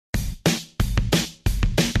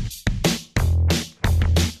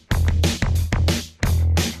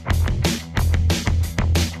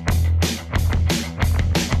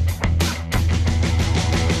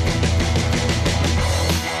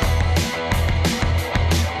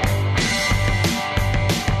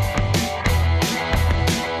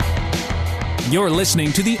You're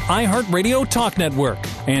listening to the iHeartRadio Talk Network,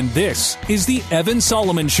 and this is The Evan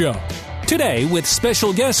Solomon Show. Today with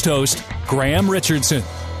special guest host, Graham Richardson.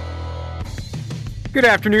 Good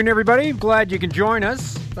afternoon, everybody. Glad you can join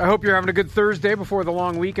us. I hope you're having a good Thursday before the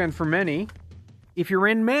long weekend for many. If you're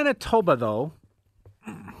in Manitoba, though,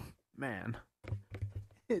 man,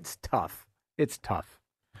 it's tough. It's tough.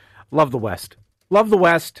 Love the West. Love the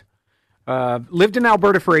West. Lived in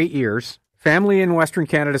Alberta for 8 years. Family in Western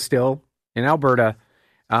Canada still, in Alberta.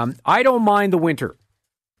 I don't mind the winter.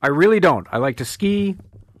 I really don't. I like to ski.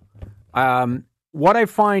 What I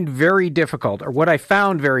find very difficult, or what I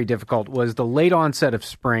found very difficult, was the late onset of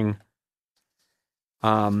spring,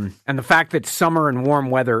 and the fact that summer and warm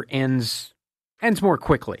weather ends more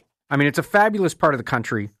quickly. I mean, it's a fabulous part of the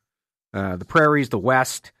country, the prairies, the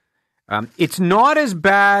West. It's not as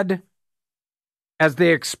bad as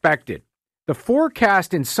they expected. The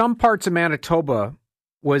forecast in some parts of Manitoba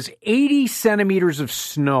was 80 centimeters of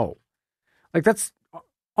snow. Like, that's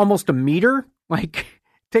almost a meter. Like,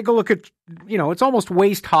 take a look at, it's almost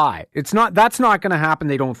waist high. That's not going to happen,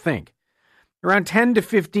 they don't think. Around 10 to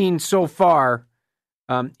 15 so far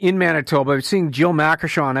in Manitoba. I'm seeing Jill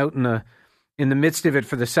Macashon out in the midst of it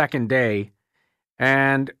for the second day.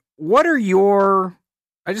 And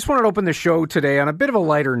I just wanted to open the show today on a bit of a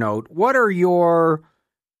lighter note. What are your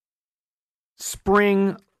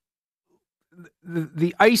spring,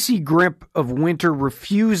 the icy grip of winter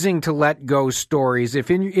refusing to let go stories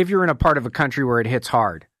if you're in a part of a country where it hits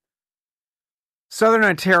hard? Southern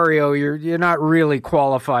Ontario, you're not really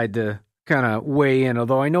qualified to kind of weigh in,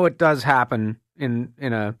 although I know it does happen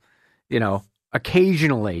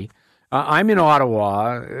occasionally. I'm in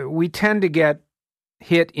Ottawa. We tend to get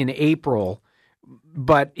hit in April,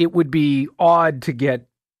 but it would be odd to get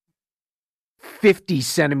 50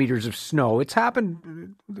 centimeters of snow. It's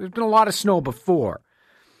happened. There's been a lot of snow before.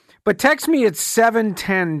 But text me at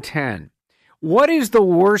 71010. What is the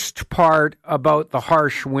worst part about the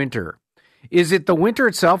harsh winter? Is it the winter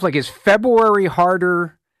itself? Like, is February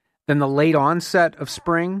harder than the late onset of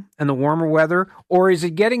spring and the warmer weather? Or is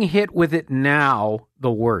it getting hit with it now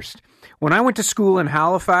the worst? When I went to school in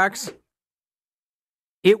Halifax,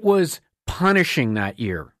 it was punishing that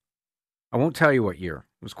year. I won't tell you what year.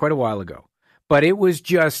 It was quite a while ago. But it was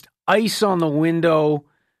just ice on the window,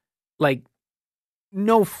 like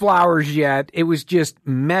no flowers yet. It was just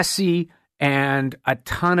messy and a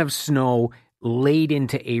ton of snow late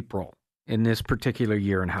into April in this particular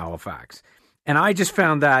year in Halifax. And I just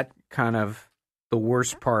found that kind of the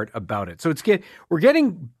worst part about it. So we're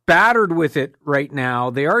getting battered with it right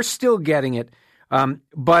now. They are still getting it,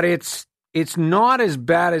 but it's not as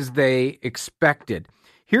bad as they expected.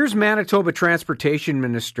 Here's Manitoba Transportation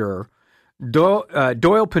Minister Doyle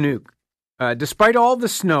Panuke. Despite all the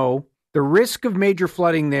snow, the risk of major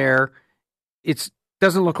flooding there, it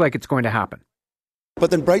doesn't look like it's going to happen. But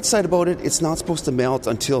the bright side about it, it's not supposed to melt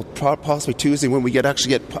until possibly Tuesday when we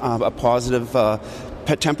actually get a positive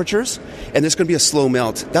temperatures, and there's going to be a slow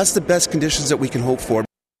melt. That's the best conditions that we can hope for.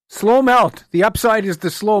 Slow melt. The upside is the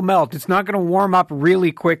slow melt. It's not going to warm up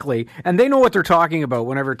really quickly, and they know what they're talking about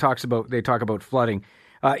whenever they talk about flooding.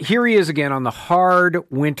 Here he is again on the hard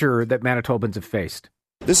winter that Manitobans have faced.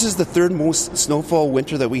 This is the third most snowfall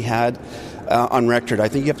winter that we had on record. I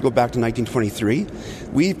think you have to go back to 1923.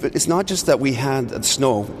 It's not just that we had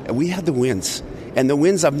snow, we had the winds. And the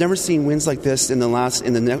winds, I've never seen winds like this in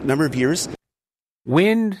the number of years.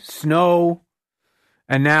 Wind, snow,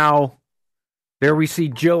 and now there we see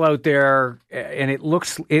Jill out there, and it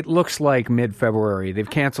looks like mid-February. They've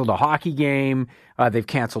canceled a hockey game. They've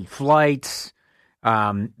canceled flights.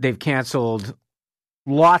 They've canceled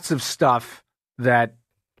lots of stuff that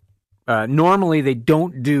normally they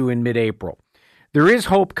don't do in mid-April. There is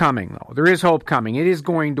hope coming, though. There is hope coming. It is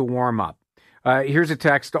going to warm up. Here's a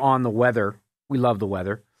text on the weather. We love the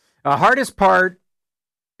weather. Hardest part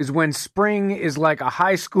is when spring is like a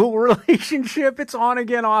high school relationship. It's on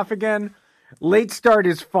again, off again. Late start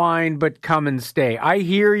is fine, but come and stay. I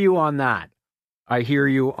hear you on that.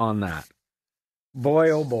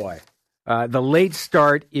 Boy, oh boy. The late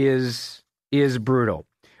start is brutal.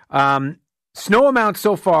 Snow amounts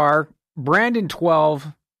so far, Brandon 12,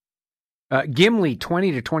 Gimli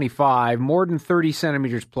 20 to 25, more than 30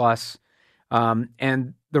 centimeters plus,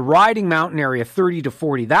 and the Riding Mountain area 30 to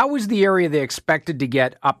 40. That was the area they expected to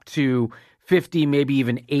get up to 50, maybe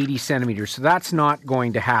even 80 centimeters. So that's not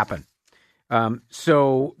going to happen.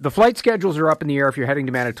 So the flight schedules are up in the air if you're heading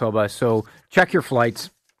to Manitoba. So check your flights.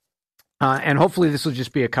 And hopefully this will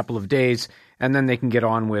just be a couple of days, and then they can get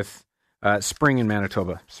on with spring in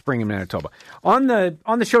Manitoba. On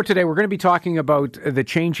the show today, we're going to be talking about the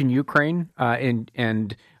change in Ukraine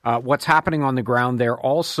and what's happening on the ground there.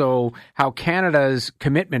 Also, how Canada's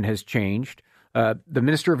commitment has changed. The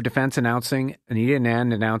Minister of Defense announcing, Anita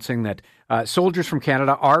Anand announcing that soldiers from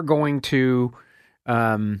Canada are going to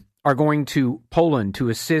Poland to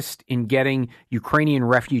assist in getting Ukrainian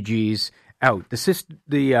refugees out.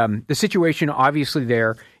 The situation obviously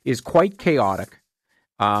there is quite chaotic,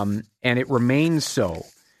 and it remains so.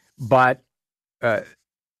 But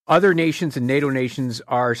other nations and NATO nations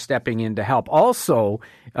are stepping in to help. Also,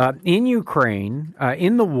 in Ukraine,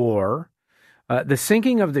 in the war, the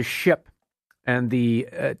sinking of the ship and the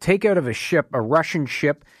takeout of a ship, a Russian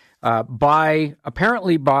ship,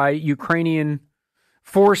 apparently by Ukrainian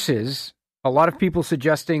forces. A lot of people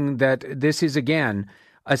suggesting that this is, again,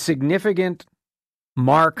 a significant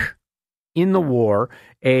mark in the war,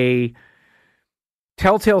 a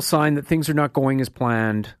telltale sign that things are not going as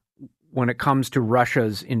planned when it comes to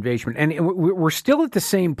Russia's invasion. And we're still at the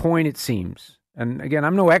same point, it seems. And again,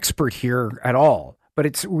 I'm no expert here at all,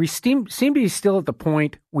 but we seem to be still at the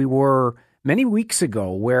point we were many weeks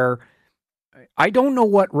ago, where I don't know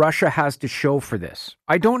what Russia has to show for this.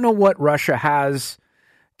 I don't know what Russia has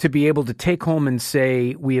to be able to take home and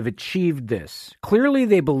say, we have achieved this. Clearly,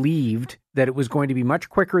 they believed that it was going to be much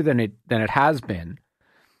quicker than it has been.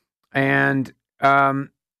 And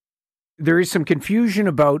there is some confusion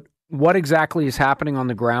about what exactly is happening on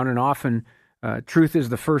the ground, and often truth is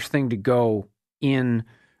the first thing to go in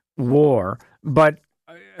war. But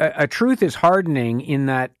a truth is hardening in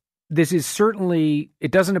that this is certainly,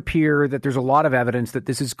 it doesn't appear that there's a lot of evidence that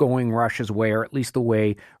this is going Russia's way, or at least the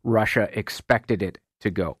way Russia expected it to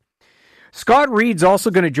go. Scott Reid's also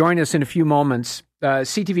going to join us in a few moments,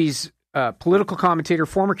 CTV's political commentator,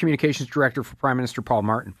 former communications director for Prime Minister Paul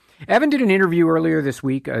Martin. Evan did an interview earlier this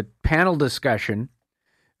week, a panel discussion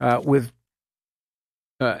with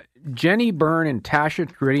Jenny Byrne and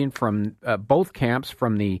Tasha Gridian from both camps,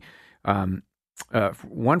 from the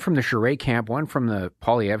one from the Charest camp, one from the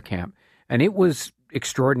Polyev camp, and it was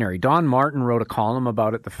extraordinary. Don Martin wrote a column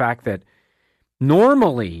about it, the fact that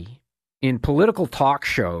normally in political talk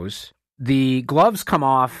shows, the gloves come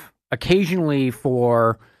off occasionally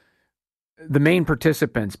for the main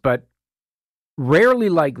participants, but rarely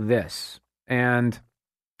like this. And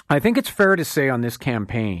I think it's fair to say on this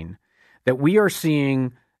campaign that we are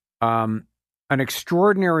seeing an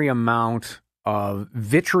extraordinary amount of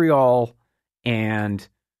vitriol and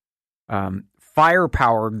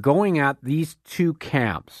firepower going at these two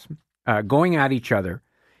camps, going at each other.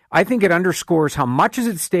 I think it underscores how much is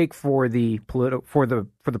at stake for the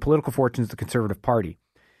political fortunes of the Conservative Party.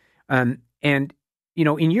 And you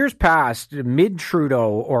know, in years past, mid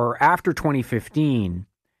Trudeau or after 2015,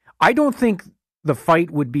 I don't think the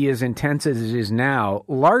fight would be as intense as it is now,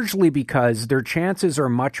 largely because their chances are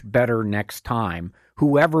much better next time,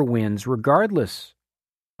 whoever wins, regardless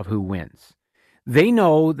of who wins. They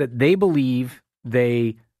know that they believe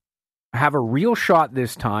they have a real shot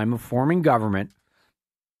this time of forming government,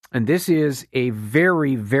 and this is a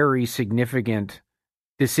very, very significant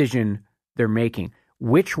decision they're making,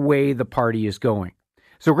 which way the party is going.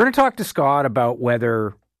 So we're going to talk to Scott about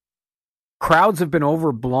whether crowds have been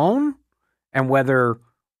overblown and whether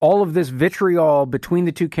all of this vitriol between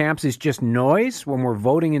the two camps is just noise when we're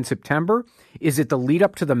voting in September. Is it the lead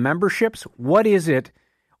up to the memberships? What is it?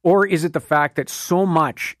 Or is it the fact that so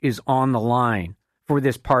much is on the line for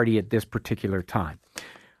this party at this particular time?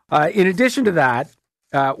 In addition to that,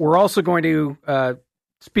 we're also going to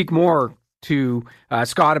speak more to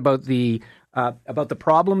Scott about the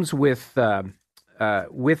problems with the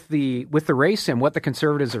race and what the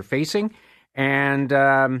Conservatives are facing,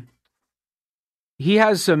 and he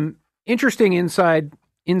has some interesting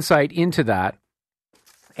insight into that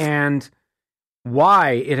and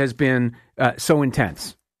why it has been so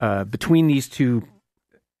intense between these two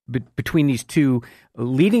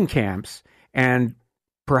leading camps, and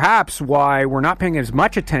perhaps why we're not paying as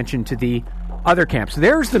much attention to the other camps.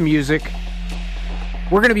 There's the music.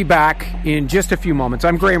 We're going to be back in just a few moments.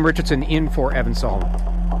 I'm Graham Richardson, in for Evan Solomon.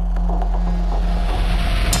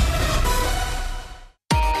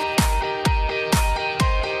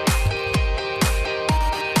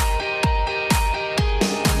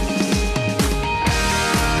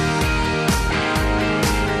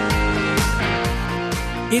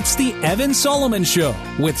 It's the Evan Solomon Show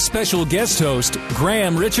with special guest host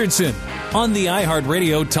Graham Richardson on the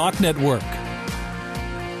iHeartRadio Talk Network.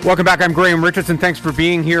 Welcome back. I'm Graham Richardson. Thanks for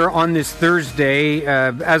being here on this Thursday.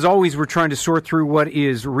 As always, we're trying to sort through what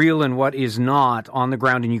is real and what is not on the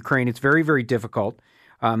ground in Ukraine. It's very, very difficult.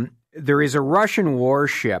 There is a Russian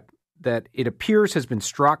warship that it appears has been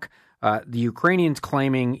struck. The Ukrainians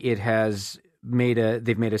claiming it has made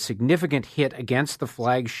a significant hit against the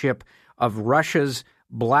flagship of Russia's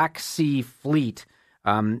Black Sea Fleet.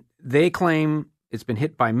 They claim it's been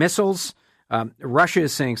hit by missiles. Russia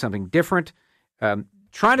is saying something different.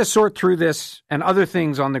 Trying to sort through this and other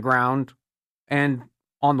things on the ground and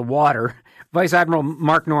on the water, Vice-Admiral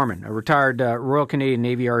Mark Norman, a retired Royal Canadian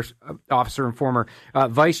Navy officer and former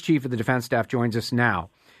Vice Chief of the Defense Staff, joins us now.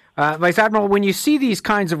 Vice-Admiral, when you see these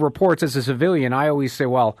kinds of reports as a civilian, I always say,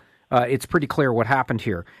 well, it's pretty clear what happened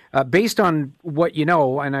here. Based on what you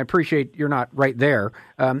know, and I appreciate you're not right there,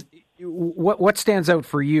 what stands out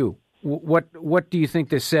for you? What do you think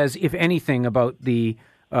this says, if anything, about the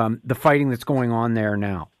fighting that's going on there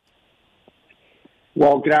now?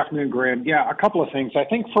 Well, good afternoon, Graham. Yeah, a couple of things. I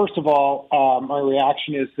think, first of all, my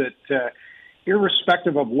reaction is that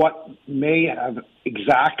irrespective of what may have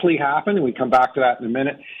exactly happened, and we come back to that in a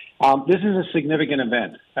minute, this is a significant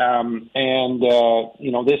event.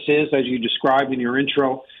 This is, as you described in your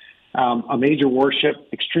intro, a major warship,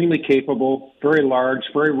 extremely capable, very large,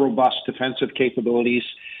 very robust defensive capabilities.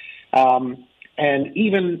 And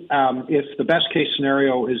even if the best case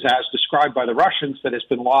scenario is as described by the Russians, that it's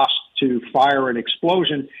been lost to fire and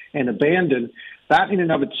explosion and abandoned, that in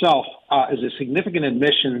and of itself is a significant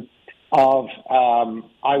admission of,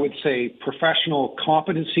 I would say, professional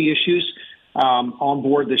competency issues on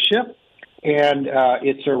board the ship. And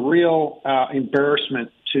it's a real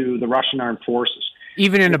embarrassment to the Russian armed forces.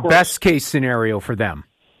 Even in a best case scenario for them.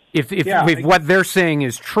 If what they're saying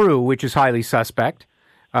is true, which is highly suspect,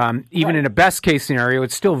 even in a best case scenario,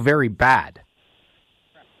 it's still very bad.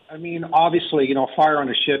 I mean, obviously, fire on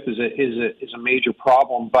a ship is a major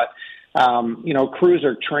problem, but crews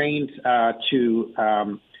are trained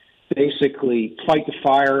to basically fight the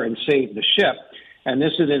fire and save the ship, and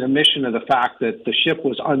this is an admission of the fact that the ship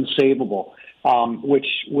was unsavable,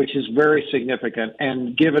 which is very significant.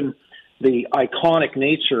 And given the iconic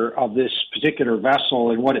nature of this particular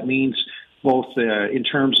vessel and what it means, both in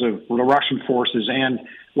terms of the Russian forces and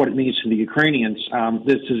what it means to the Ukrainians,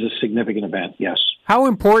 this is a significant event, yes. How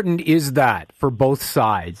important is that for both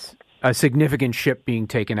sides, a significant ship being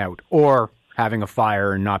taken out or having a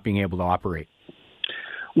fire and not being able to operate?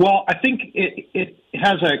 Well, I think it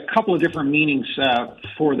has a couple of different meanings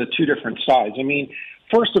for the two different sides. I mean,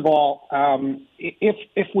 first of all,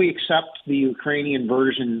 if we accept the Ukrainian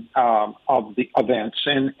version of the events,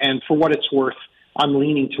 and for what it's worth, I'm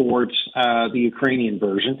leaning towards the Ukrainian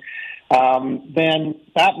version, then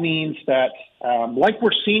that means that, like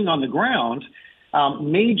we're seeing on the ground,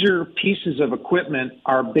 major pieces of equipment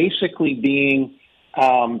are basically being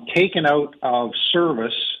taken out of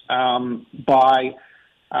service by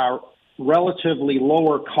relatively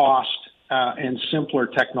lower cost and simpler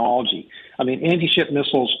technology. I mean, anti-ship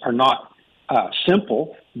missiles are not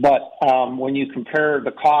simple, but when you compare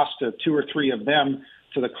the cost of 2 or 3 of them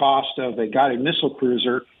to the cost of a guided missile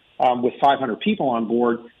cruiser with 500 people on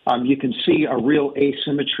board, you can see a real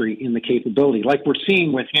asymmetry in the capability, like we're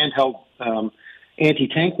seeing with handheld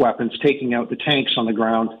anti-tank weapons taking out the tanks on the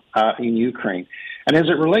ground in Ukraine. And as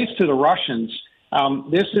it relates to the Russians,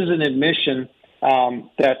 this is an admission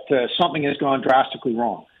that something has gone drastically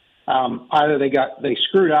wrong. Either they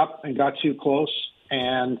screwed up and got too close,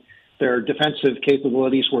 and their defensive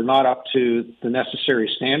capabilities were not up to the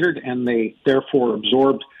necessary standard, and they therefore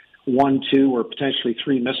absorbed 1, 2, or potentially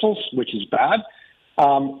 3 missiles, which is bad,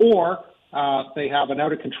 or they have an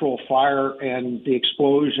out-of-control fire and the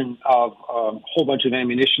explosion of a whole bunch of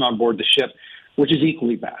ammunition on board the ship, which is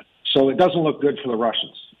equally bad. So it doesn't look good for the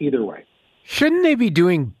Russians, either way. Shouldn't they be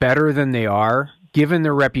doing better than they are, given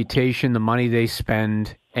their reputation, the money they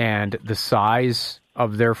spend, and the size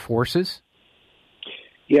of their forces?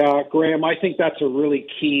 Yeah, Graham, I think that's a really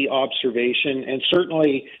key observation. And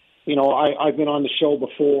certainly, I've been on the show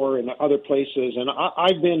before and other places, and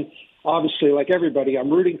I've been, obviously, like everybody, I'm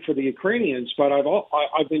rooting for the Ukrainians, but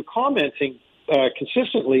I've been commenting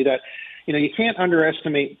consistently that, you can't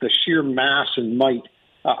underestimate the sheer mass and might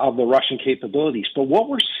of the Russian capabilities. But what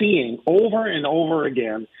we're seeing over and over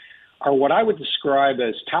again are what I would describe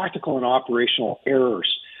as tactical and operational errors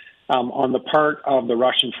on the part of the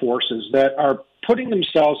Russian forces that are putting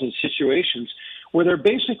themselves in situations where they're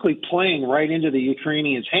basically playing right into the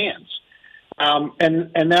Ukrainians' hands.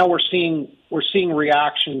 And now we're seeing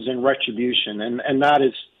reactions and retribution, and that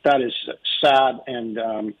is sad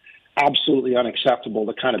and absolutely unacceptable,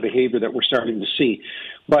 the kind of behavior that we're starting to see.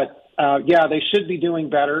 But they should be doing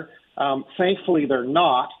better. Thankfully, they're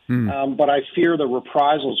not. But I fear the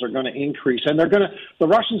reprisals are going to increase, and the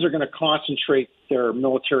Russians are going to concentrate their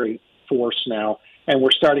military force now, and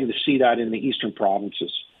we're starting to see that in the eastern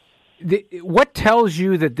provinces. What tells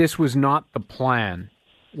you that this was not the plan?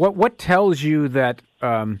 What tells you that?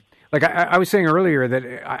 Like I was saying earlier, that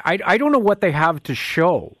I don't know what they have to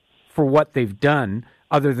show for what they've done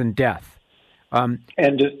other than death. And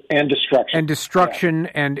destruction,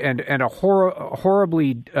 and a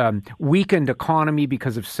horribly weakened economy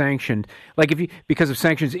because of sanctions.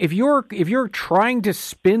 If you're trying to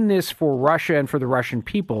spin this for Russia and for the Russian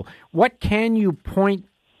people, what can you point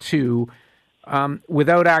to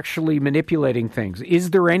without actually manipulating things?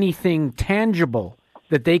 Is there anything tangible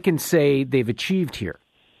that they can say they've achieved here?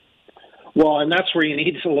 Well, and that's where you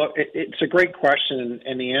need to look. It's a great question,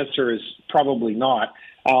 and the answer is probably not.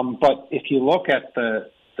 But if you look at the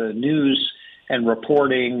news and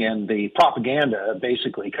reporting and the propaganda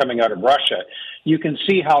basically coming out of Russia, you can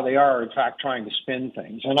see how they are, in fact, trying to spin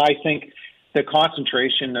things. And I think the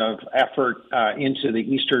concentration of effort into the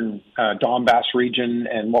eastern Donbass region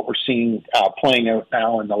and what we're seeing playing out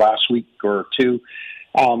now in the last week or two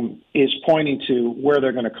is pointing to where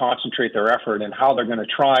they're going to concentrate their effort and how they're going to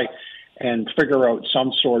try and figure out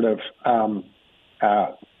some sort of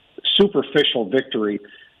superficial victory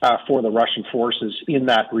for the Russian forces in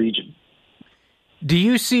that region. Do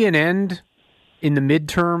you see an end in the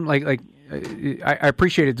midterm? I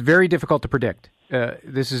appreciate it. It's very difficult to predict.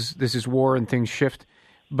 This is war and things shift,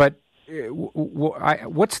 but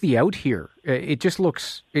what's the out here? It just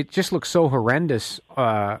looks so horrendous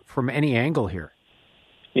from any angle here.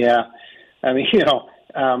 Yeah, I mean,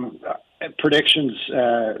 predictions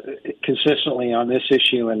consistently on this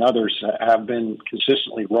issue and others have been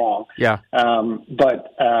consistently wrong. Yeah.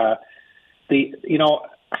 I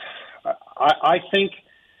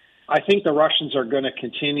think the Russians are going to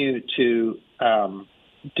continue to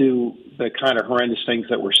do the kind of horrendous things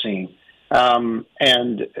that we're seeing. And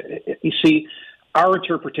you see, our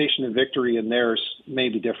interpretation of victory and theirs may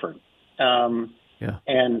be different.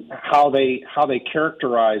 And how they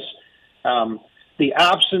characterize the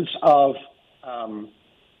absence of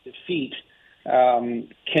defeat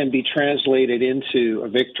can be translated into a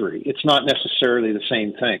victory. It's not necessarily the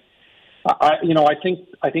same thing. I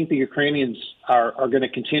think the Ukrainians are going to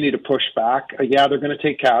continue to push back. Yeah, they're going to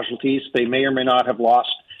take casualties. They may or may not have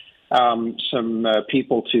lost some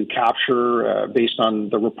people to capture based on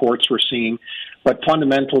the reports we're seeing. But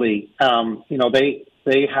fundamentally,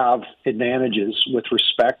 they have advantages with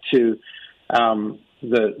respect to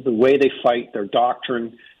the way they fight, their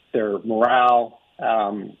doctrine, their morale,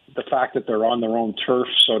 the fact that they're on their own turf,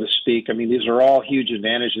 so to speak. I mean, these are all huge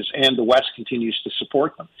advantages, and the West continues to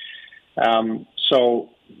support them.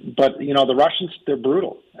 But the Russians, they're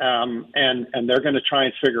brutal, and they're going to try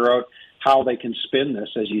and figure out how they can spin this,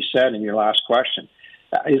 as you said in your last question.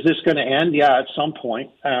 Is this going to end? Yeah, at some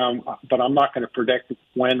point, but I'm not going to predict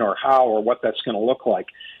when or how or what that's going to look like.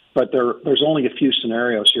 But there's only a few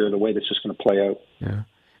scenarios here, the way this is going to play out. Yeah.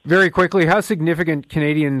 Very quickly, how significant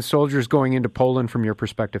Canadian soldiers going into Poland from your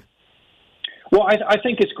perspective? Well, I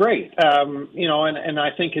think it's great, and I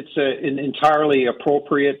think it's an entirely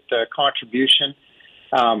appropriate contribution.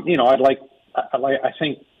 I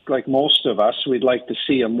think, like most of us, we'd like to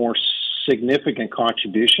see a more significant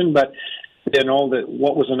contribution, but that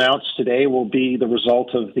what was announced today will be the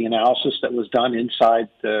result of the analysis that was done inside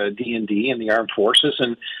the D&D and the armed forces,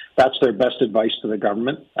 and that's their best advice to the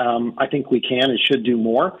government. I think we can and should do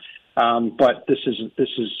more, but this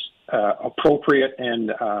is appropriate,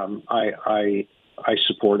 and I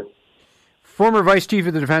support it. Former Vice Chief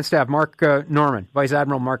of the Defense Staff, Mark Norman,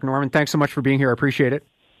 Vice-Admiral Mark Norman, thanks so much for being here. I appreciate it.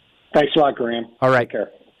 Thanks a lot, Graham. All right. Take care.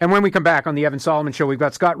 And when we come back on the Evan Solomon Show, we've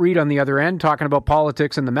got Scott Reid on the other end talking about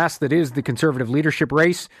politics and the mess that is the Conservative leadership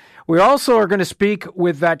race. We also are going to speak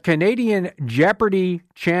with that Canadian Jeopardy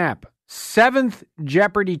champ, 7th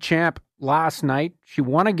Jeopardy champ last night. She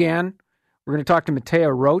won again. We're going to talk to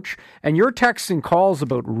Mattea Roach. And your texts and calls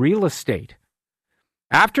about real estate.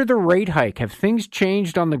 After the rate hike, have things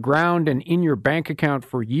changed on the ground and in your bank account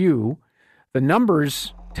for you? The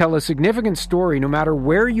numbers tell a significant story no matter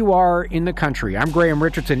where you are in the country. I'm Graham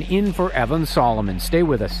Richardson in for Evan Solomon. Stay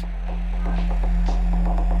with us.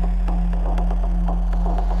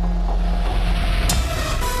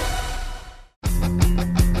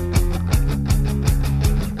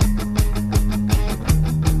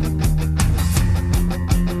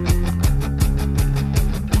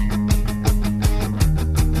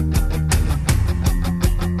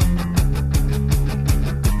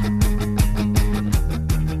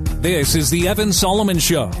 This is the Evan Solomon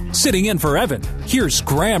Show. Sitting in for Evan, here's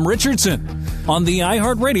Graham Richardson on the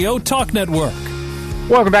iHeartRadio Talk Network.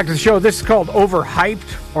 Welcome back to the show. This is called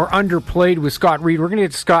Overhyped or Underplayed with Scott Reid. We're going to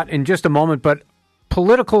get to Scott in just a moment, but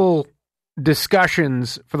political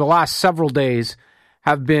discussions for the last several days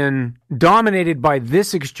have been dominated by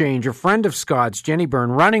this exchange, a friend of Scott's, Jenny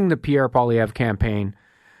Byrne, running the Pierre Poilievre campaign,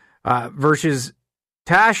 versus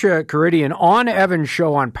Tasha Caridian on Evan's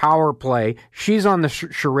show on Power Play. She's on the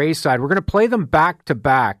Charest side. We're going to play them back to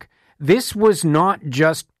back. This was not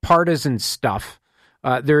just partisan stuff.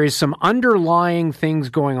 There is some underlying things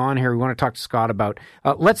going on here we want to talk to Scott about.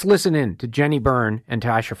 Let's listen in to Jenny Byrne and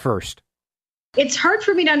Tasha first. It's hard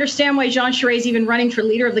for me to understand why Jean Charest is even running for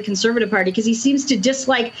leader of the Conservative Party, because he seems to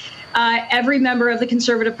dislike every member of the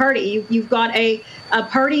Conservative Party. You've got a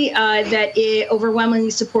party that overwhelmingly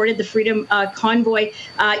supported the Freedom Convoy.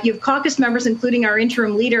 You have caucus members, including our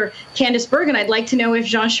interim leader, Candice Bergen. I'd like to know if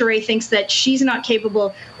Jean Charest thinks that she's not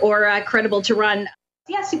capable or credible to run.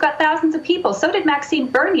 Yes, you've got thousands of people. So did Maxime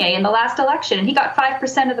Bernier in the last election, and he got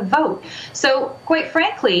 5% of the vote. So, quite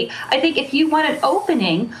frankly, I think if you want an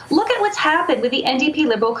opening, look at what's happened with the NDP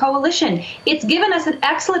Liberal coalition. It's given us an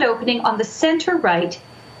excellent opening on the center-right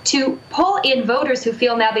to pull in voters who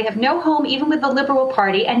feel now they have no home even with the Liberal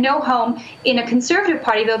Party and no home in a Conservative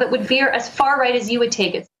Party, though, that would veer as far right as you would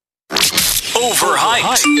take it.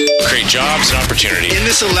 Overhyped. Great jobs and opportunity. In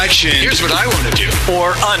this election, here's what I want to do.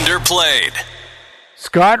 Or Underplayed.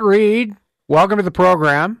 Scott Reid, welcome to the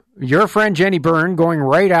program. Your friend Jenny Byrne going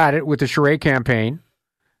right at it with the Charest campaign.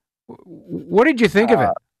 What did you think of it?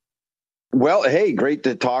 Well, hey, great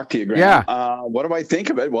to talk to you, Graham. Yeah. What do I think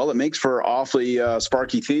of it? Well, it makes for awfully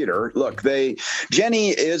sparky theater. Look, Jenny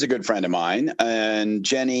is a good friend of mine, and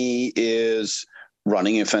Jenny is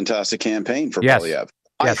running a fantastic campain for Poilievre.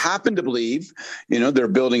 Yes. I happen to believe, they're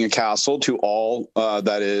building a castle to all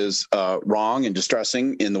that is wrong and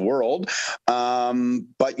distressing in the world.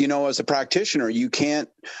 But, as a practitioner, you can't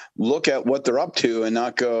look at what they're up to and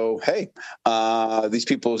not go, hey, these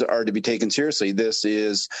people are to be taken seriously. This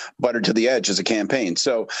is butter to the edge as a campaign.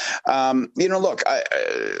 So, look,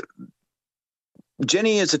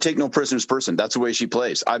 Jenny is a take no prisoners person. That's the way she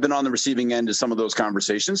plays. I've been on the receiving end of some of those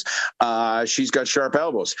conversations. She's got sharp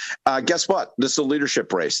elbows. Guess what? This is a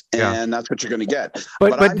leadership race, and that's what you're going to get.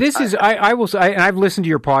 But this is, I will say, and I've listened to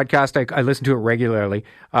your podcast. I listen to it regularly.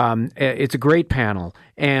 It's a great panel,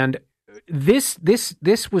 and this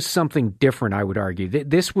was something different, I would argue.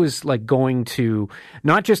 This was like going to,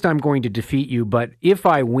 not just I'm going to defeat you, but if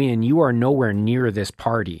I win, you are nowhere near this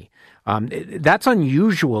party. That's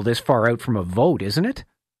unusual this far out from a vote, isn't it?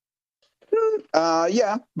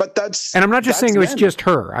 Yeah, but that's... And I'm not just saying it was just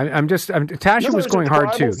her. Tasha was going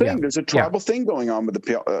hard too. Yeah. There's a tribal thing going on with the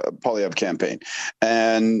Poilievre campaign,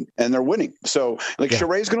 and they're winning. So,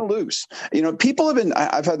 Charest's going to lose. People have been...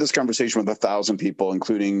 I've had this conversation with 1,000 people,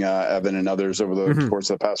 including Evan and others over the course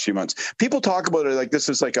of the past few months. People talk about it like this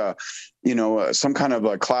is like a, some kind of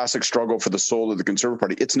a classic struggle for the soul of the Conservative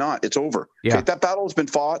Party. It's not. It's over. Yeah. Okay? That battle has been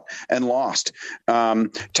fought and lost.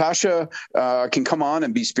 Tasha can come on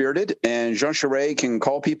and be spirited, and Jean Charest can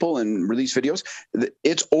call people and release videos.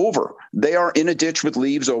 It's over. They are in a ditch with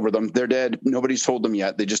leaves over them. They're dead. Nobody's told them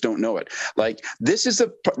yet. They just don't know it.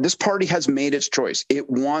 This party has made its choice. It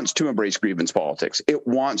wants to embrace grievance politics. It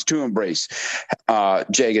wants to embrace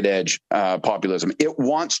jagged edge populism. It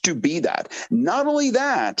wants to be that. Not only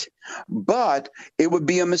that, but it would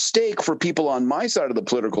be a mistake for people on my side of the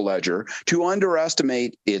political ledger to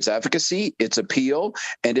underestimate its efficacy, its appeal,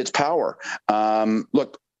 and its power.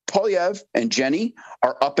 Look, Poilievre and Jenny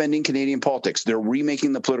are upending Canadian politics. They're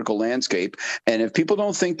remaking the political landscape. And if people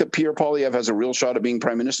don't think that Pierre Poilievre has a real shot at being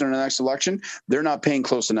prime minister in the next election, they're not paying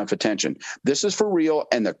close enough attention. This is for real.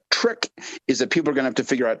 And the trick is that people are going to have to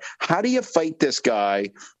figure out, how do you fight this guy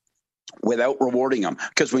without rewarding him?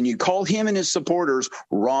 Because when you call him and his supporters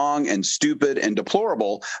wrong and stupid and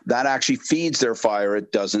deplorable, that actually feeds their fire.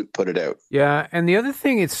 It doesn't put it out. Yeah. And the other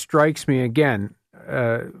thing, it strikes me again,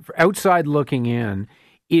 outside looking in,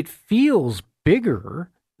 it feels bigger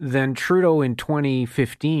than Trudeau in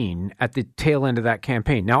 2015 at the tail end of that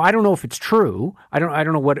campaign. Now, I don't know if it's true. I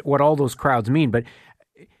don't know what all those crowds mean, but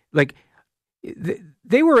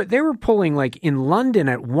they were pulling in London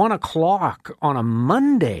at 1:00 on a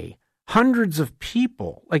Monday, hundreds of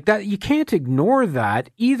people like that. You can't ignore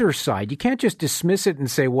that either side. You can't just dismiss it and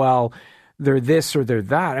say, well, they're this or they're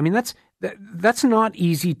that. I mean, that's not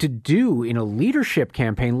easy to do in a leadership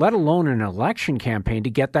campaign, let alone an election campaign,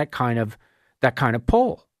 to get that kind of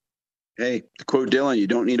pull. Hey, to quote Dylan, you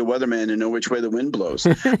don't need a weatherman to know which way the wind blows.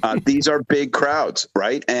 These are big crowds,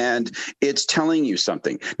 right? And it's telling you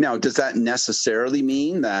something. Now, does that necessarily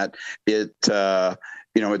mean that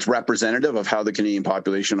it's representative of how the Canadian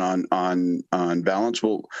population on balance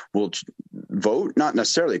will vote? Not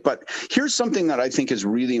necessarily. But here's something that I think is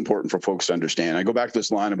really important for folks to understand. I go back to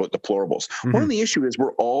this line about deplorables. Mm-hmm. One of the issues is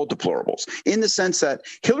we're all deplorables in the sense that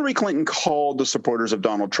Hillary Clinton called the supporters of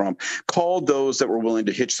Donald Trump, called those that were willing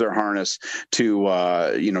to hitch their harness to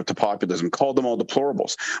populism, called them all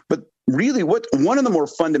deplorables. But really, one of the more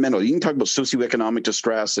fundamental, you can talk about socioeconomic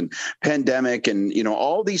distress and pandemic and,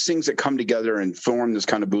 all these things that come together and form this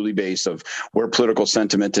kind of bully base of where political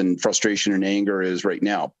sentiment and frustration and anger is right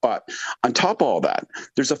now. But on top of all that,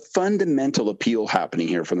 there's a fundamental appeal happening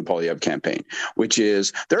here from the Poilievre campaign, which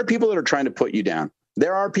is there are people that are trying to put you down.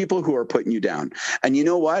 There are people who are putting you down. And you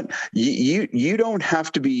know what? You don't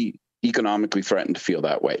have to be economically threatened to feel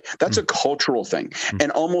that way. That's a cultural thing.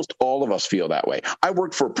 And almost all of us feel that way. I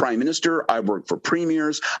work for a prime minister. I work for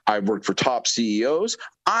premiers. I work for top CEOs.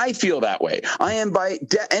 I feel that way. I am by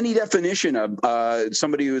any definition of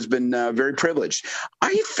somebody who has been very privileged.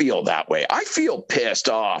 I feel that way. I feel pissed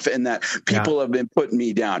off and that people have been putting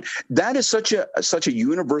me down. That is such a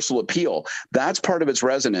universal appeal. That's part of its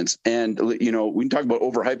resonance. And, we can talk about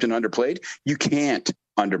overhyped and underplayed. You can't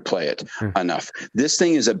underplay it enough. This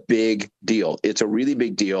thing is a big deal. It's a really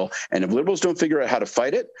big deal. And if liberals don't figure out how to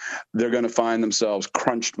fight it, they're going to find themselves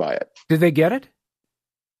crunched by it. Did they get it?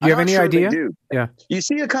 Do you have any idea? They do. Yeah. You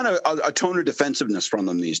see a kind of a tone of defensiveness from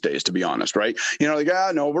them these days, to be honest, right?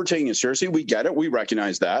 No, we're taking it seriously. We get it. We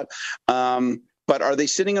recognize that. But are they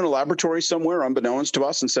sitting in a laboratory somewhere, unbeknownst to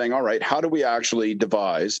us, and saying, all right, how do we actually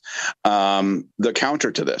devise the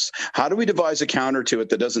counter to this? How do we devise a counter to it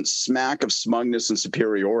that doesn't smack of smugness and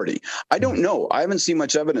superiority? I don't know. I haven't seen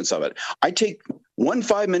much evidence of it. I take one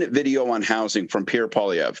 5-minute video on housing from Pierre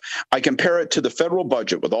Poilievre. I compare it to the federal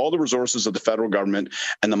budget with all the resources of the federal government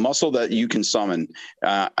and the muscle that you can summon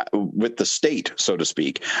with the state, so to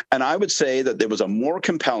speak. And I would say that there was a more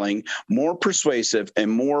compelling, more persuasive,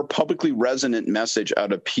 and more publicly resonant message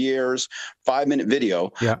out of Pierre's 5-minute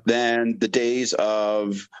video than the days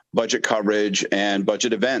of budget coverage and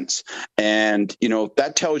budget events. And,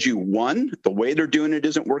 that tells you, one, the way they're doing it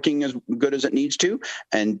isn't working as good as it needs to.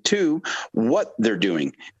 And two, what they're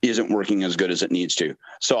doing isn't working as good as it needs to.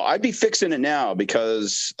 So I'd be fixing it now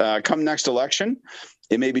because come next election,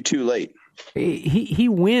 it may be too late. He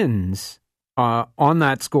wins on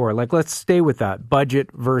that score. Like, let's stay with that. Budget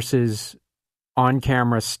versus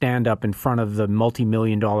on-camera stand-up in front of the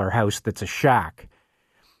multi-million-dollar house that's a shack.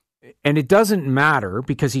 And it doesn't matter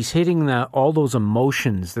because he's hitting all those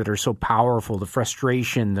emotions that are so powerful, the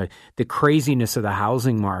frustration, the craziness of the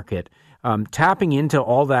housing market, tapping into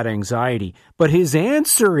all that anxiety. But his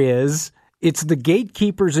answer is, it's the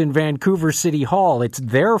gatekeepers in Vancouver City Hall. It's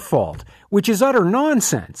their fault, which is utter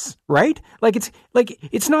nonsense, right?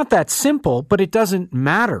 It's not that simple, but it doesn't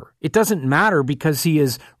matter. It doesn't matter because he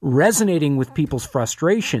is resonating with people's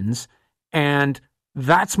frustrations, and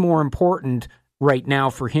that's more important right now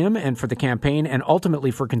for him and for the campaign and ultimately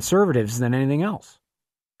for Conservatives than anything else.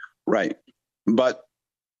 Right. But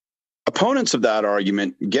opponents of that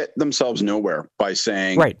argument get themselves nowhere by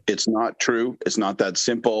saying it's not true. It's not that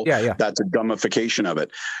simple. That's a dumbification of it.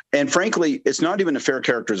 And frankly, it's not even a fair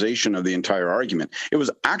characterization of the entire argument. It was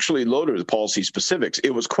actually loaded with policy specifics. It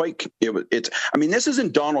was this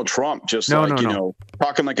isn't Donald Trump just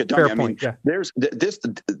talking like a dummy.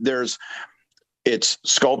 It's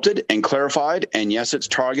sculpted and clarified, and yes, it's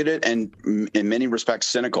targeted and in many respects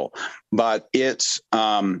cynical, but it's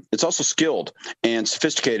also skilled and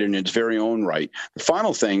sophisticated in its very own right. The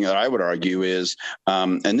final thing that I would argue is,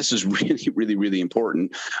 and this is really, really, really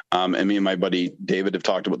important, and me and my buddy David have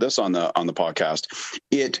talked about this on the podcast.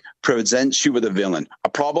 It presents you with a villain, a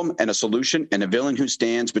problem and a solution, and a villain who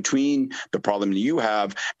stands between the problem that you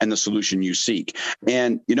have and the solution you seek.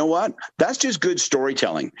 And you know what? That's just good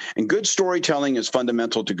storytelling, and good storytelling is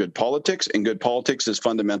fundamental to good politics, and good politics is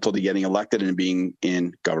fundamental to getting elected and being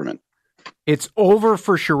in government. It's over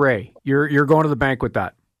for Charest. You're going to the bank with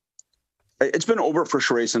that. It's been over for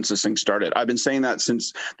Charest since this thing started. I've been saying that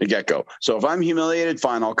since the get-go. So if I'm humiliated,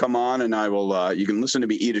 fine, I'll come on and I will. You can listen to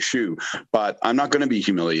me eat a shoe, but I'm not going to be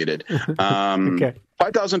humiliated. Okay.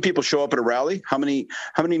 5,000 people show up at a rally. How many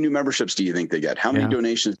new memberships do you think they get? How many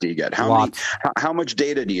donations do you get? How much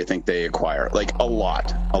data do you think they acquire? Like a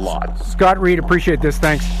lot. Scott Reid, appreciate this.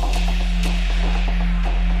 Thanks.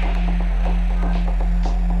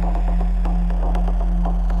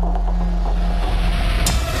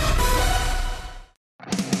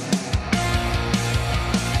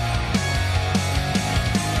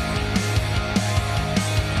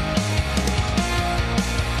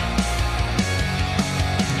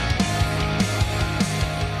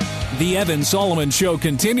 The Evan Solomon Show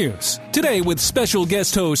continues, today with special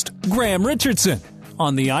guest host Graham Richardson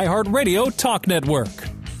on the iHeartRadio Talk Network.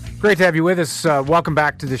 Great to have you with us. Welcome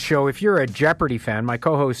back to the show. If you're a Jeopardy fan, my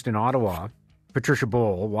co-host in Ottawa, Patricia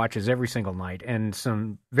Bowl, watches every single night, and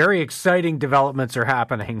some very exciting developments are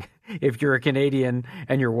happening if you're a Canadian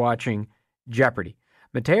and you're watching Jeopardy.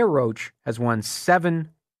 Mattea Roach has won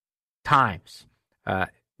 7 times,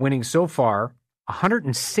 winning so far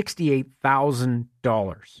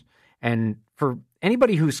 $168,000. And for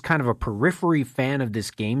anybody who's kind of a periphery fan of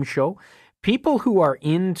this game show, people who are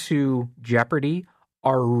into Jeopardy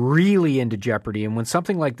are really into Jeopardy. And when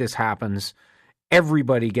something like this happens,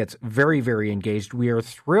 everybody gets very, very engaged. We are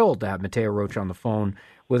thrilled to have Mattea Roach on the phone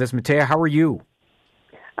with us. Mattea, how are you?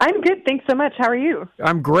 I'm good. Thanks so much. How are you?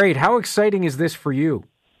 I'm great. How exciting is this for you?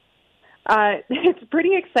 It's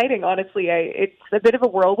pretty exciting, honestly. It's a bit of a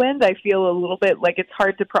whirlwind. I feel a little bit like it's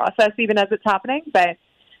hard to process even as it's happening. But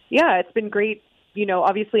yeah, it's been great. You know,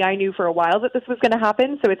 obviously I knew for a while that this was going to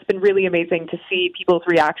happen. So it's been really amazing to see people's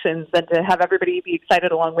reactions and to have everybody be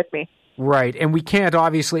excited along with me. Right. And we can't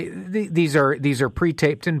obviously, these are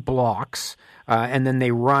pre-taped in blocks. And then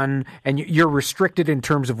they run, and you're restricted in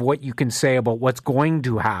terms of what you can say about what's going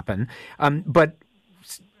to happen. But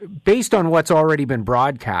based on what's already been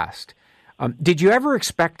broadcast, did you ever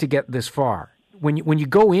expect to get this far? When you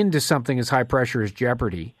go into something as high pressure as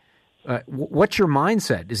Jeopardy, what's your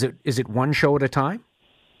mindset? Is it one show at a time?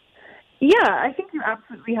 Yeah, I think you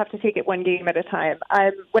absolutely have to take it one game at a time.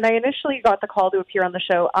 When I initially got the call to appear on the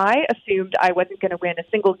show, I assumed I wasn't going to win a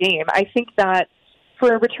single game. I think that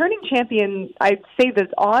for a returning champion, I'd say the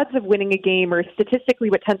odds of winning a game, or statistically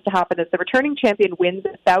what tends to happen is the returning champion wins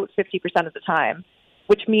about 50% of the time,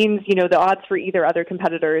 which means, you know, the odds for either other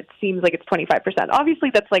competitor, it seems like it's 25%. Obviously,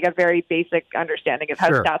 that's like a very basic understanding of how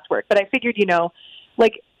stats work. But I figured, you know,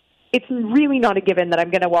 like, it's really not a given that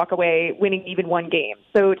I'm going to walk away winning even one game.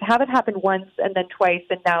 So to have it happen once and then twice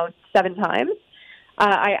and now 7 times,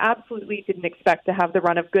 I absolutely didn't expect to have the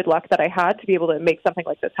run of good luck that I had to be able to make something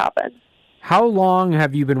like this happen. How long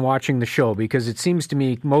have you been watching the show? Because it seems to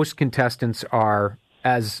me most contestants are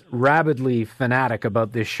as rabidly fanatic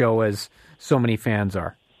about this show as so many fans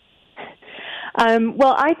are.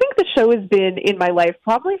 Well, I think the show has been in my life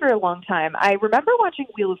probably for a long time. I remember watching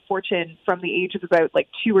Wheel of Fortune from the age of about like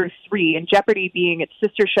 2 or 3, and Jeopardy being its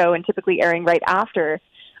sister show and typically airing right after.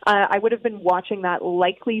 I would have been watching that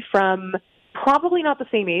likely from probably not the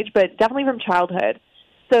same age, but definitely from childhood.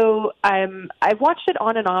 So I've watched it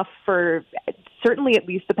on and off for certainly at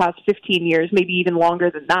least the past 15 years, maybe even longer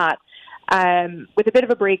than that. With a bit of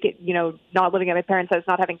a break, you know, not living at my parents' house,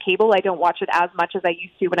 not having cable, I don't watch it as much as I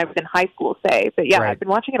used to when I was in high school, say. But yeah, I've been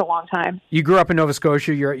watching it a long time. You grew up in Nova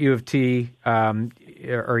Scotia. You're at U of T,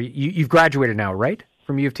 or you've graduated now, right,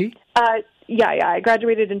 from U of T? Yeah, I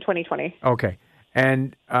graduated in 2020. Okay,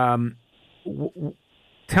 and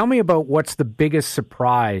tell me about what's the biggest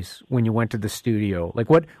surprise when you went to the studio. Like,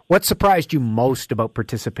 what surprised you most about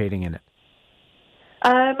participating in it?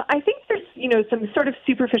 I think there's, you know, some sort of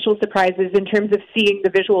superficial surprises in terms of seeing the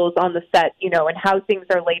visuals on the set, you know, and how things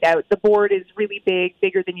are laid out. The board is really big,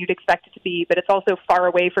 bigger than you'd expect it to be, but it's also far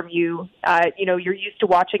away from you. You know, you're used to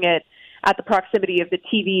watching it at the proximity of the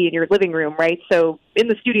TV in your living room, right? So in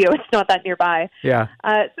the studio, it's not that nearby. Yeah.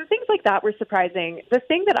 So things like that were surprising. The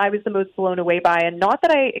thing that I was the most blown away by, and not that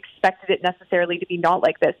I expected it necessarily to be not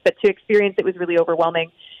like this, but to experience it was really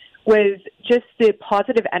overwhelming, was just the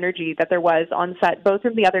positive energy that there was on set, both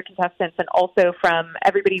from the other contestants and also from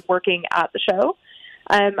everybody working at the show.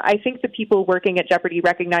 I think the people working at Jeopardy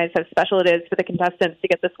recognize how special it is for the contestants to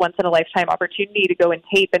get this once-in-a-lifetime opportunity to go and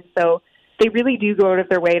tape, and so they really do go out of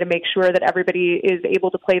their way to make sure that everybody is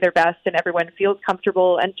able to play their best and everyone feels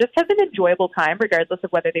comfortable and just has an enjoyable time regardless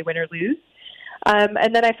of whether they win or lose.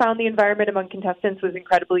 And then I found the environment among contestants was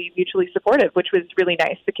incredibly mutually supportive, which was really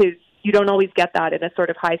nice because you don't always get that in a sort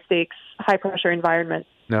of high-stakes, high-pressure environment.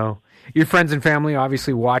 No. Your friends and family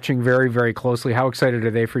obviously watching very, very closely. How excited are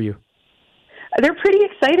they for you? They're pretty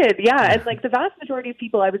excited, yeah. And like the vast majority of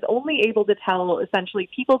people, I was only able to tell essentially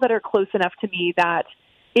people that are close enough to me that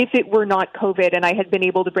if it were not COVID and I had been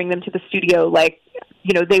able to bring them to the studio, like,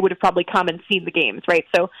 you know, they would have probably come and seen the games, right?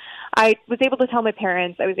 So I was able to tell my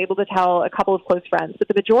parents, I was able to tell a couple of close friends, but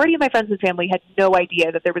the majority of my friends and family had no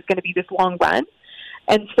idea that there was going to be this long run.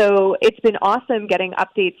 And so it's been awesome getting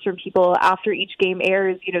updates from people after each game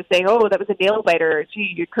airs, you know, saying, oh, that was a nail biter, or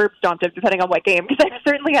gee, you curb stomped him, depending on what game, because I've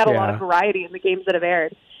certainly had a lot of variety in the games that have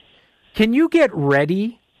aired. Can you get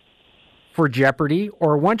ready for Jeopardy,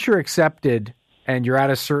 or once you're accepted and you're at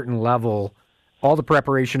a certain level, all the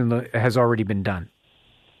preparation has already been done?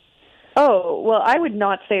 Oh, well, I would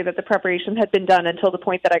not say that the preparation had been done until the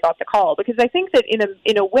point that I got the call, because I think that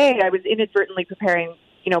in a way I was inadvertently preparing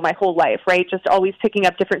my whole life, right? Just always picking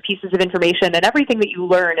up different pieces of information, and everything that you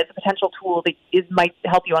learn is a potential tool that might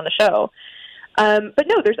help you on the show. But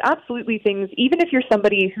no, there's absolutely things, even if you're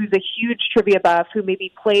somebody who's a huge trivia buff, who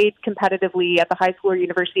maybe played competitively at the high school or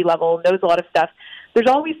university level, knows a lot of stuff, there's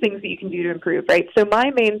always things that you can do to improve, right? So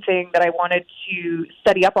my main thing that I wanted to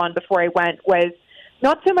study up on before I went was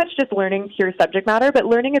not so much just learning pure subject matter, but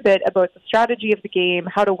learning a bit about the strategy of the game,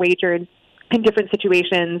 how to wager in different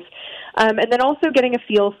situations, and then also getting a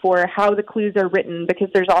feel for how the clues are written, because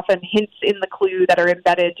there's often hints in the clue that are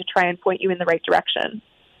embedded to try and point you in the right direction.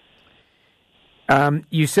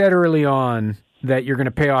 You said early on that you're going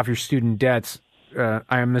to pay off your student debts.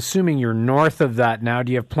 I'm assuming you're north of that now.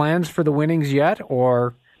 Do you have plans for the winnings yet,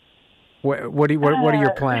 or what are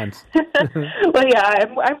your plans? Well, yeah,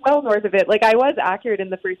 I'm well north of it. Like, I was accurate in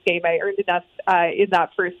the first game. I earned enough in that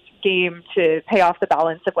first game to pay off the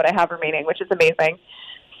balance of what I have remaining, which is amazing.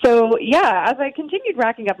 So, yeah, as I continued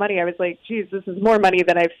racking up money, I was like, geez, this is more money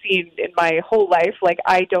than I've seen in my whole life. Like,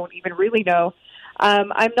 I don't even really know.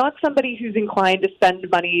 I'm not somebody who's inclined to spend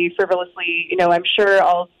money frivolously. I'm sure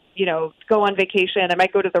I'll, go on vacation. I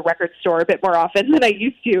might go to the record store a bit more often than I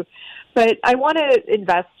used to. But I want to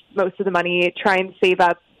invest most of the money, try and save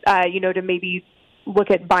up, to maybe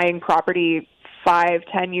look at buying property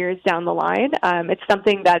 5-10 years down the line. It's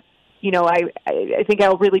something that, I think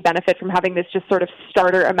I'll really benefit from having this just sort of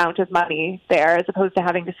starter amount of money there, as opposed to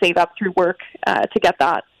having to save up through work to get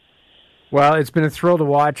that. Well, it's been a thrill to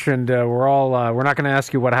watch, and we're not going to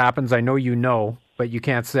ask you what happens. I know you know, but you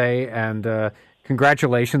can't say. And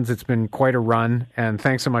congratulations. It's been quite a run, and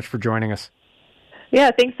thanks so much for joining us.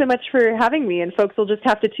 Yeah, thanks so much for having me, and folks will just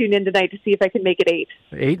have to tune in tonight to see if I can make it 8.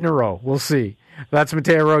 8 in a row. We'll see. That's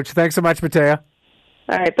Mattea Roach. Thanks so much, Mattea.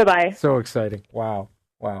 All right, bye-bye. So exciting. Wow.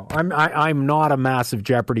 I'm not a massive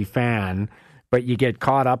Jeopardy fan, but you get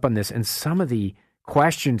caught up on this, and some of the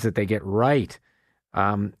questions that they get right,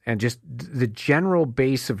 and just the general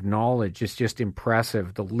base of knowledge is just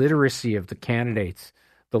impressive. The literacy of the candidates,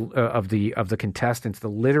 of the contestants, the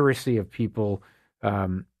literacy of people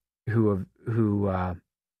who've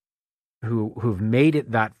made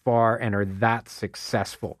it that far and are that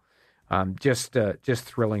successful. Just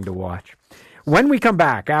thrilling to watch. When we come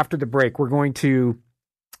back after the break, we're going to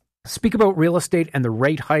speak about real estate and the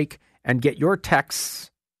rate hike and get your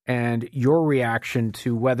texts and your reaction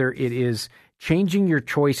to whether it is changing your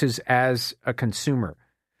choices as a consumer.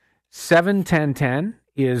 71010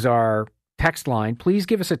 is our text line. Please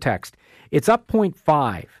give us a text. It's up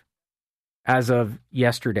 0.5 as of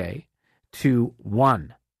yesterday to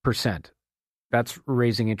 1%. That's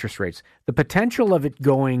raising interest rates. The potential of it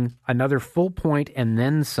going another full point and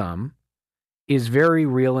then some is very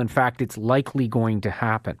real. In fact, it's likely going to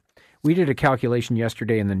happen. We did a calculation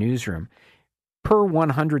yesterday in the newsroom. Per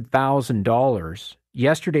 $100,000,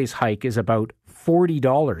 yesterday's hike is about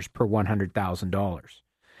 $40 per $100,000.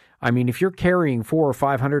 I mean, if you're carrying $400,000 or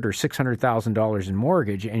 $500,000 or $600,000 in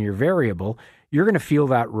mortgage and you're variable, you're going to feel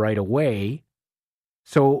that right away.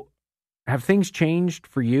 So have things changed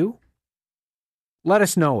for you? Let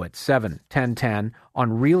us know at 7-10-10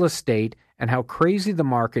 on real estate and how crazy the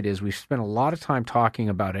market is. We've spent a lot of time talking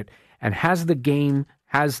about it. And has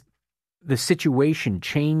the situation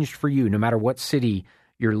changed for you, no matter what city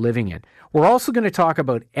you're living in? We're also going to talk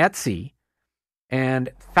about Etsy and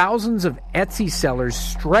thousands of Etsy sellers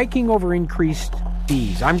striking over increased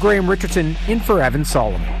fees. I'm Graham Richardson, in for Evan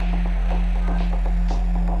Solomon.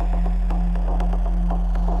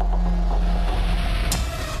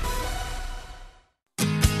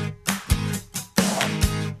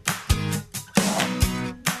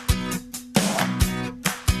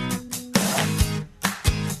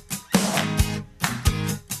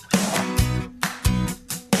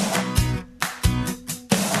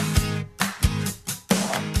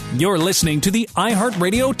 You're listening to the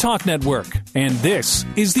iHeartRadio Talk Network, and this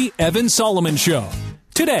is the Evan Solomon Show.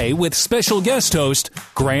 Today with special guest host,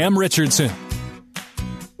 Graham Richardson.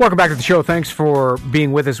 Welcome back to the show. Thanks for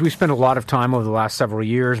being with us. We spent a lot of time over the last several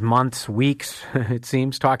years, months, weeks, it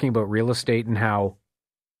seems, talking about real estate and how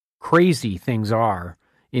crazy things are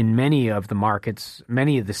in many of the markets,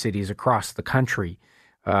 many of the cities across the country.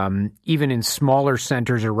 Even in smaller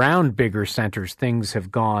centers around bigger centers, things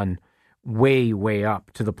have gone way, way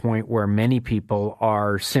up to the point where many people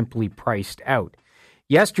are simply priced out.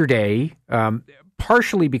 Yesterday,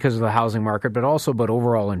 partially because of the housing market, but also about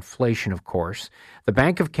overall inflation, of course, the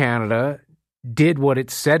Bank of Canada did what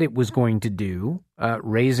it said it was going to do,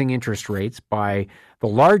 raising interest rates by the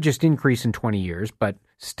largest increase in 20 years, but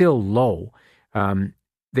still low.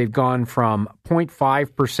 They've gone from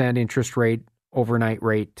 0.5% interest rate, overnight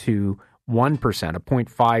rate, to 1%, a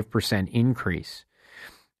 0.5% increase.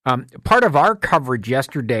 Part of our coverage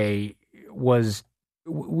yesterday was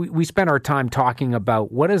we spent our time talking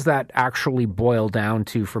about what does that actually boil down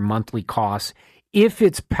to for monthly costs if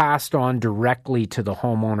it's passed on directly to the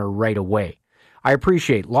homeowner right away. I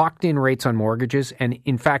appreciate locked-in rates on mortgages, and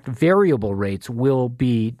in fact, variable rates will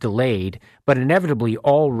be delayed, but inevitably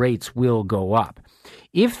all rates will go up.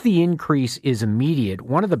 If the increase is immediate,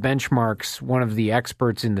 one of the benchmarks one of the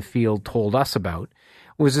experts in the field told us about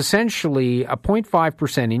was essentially a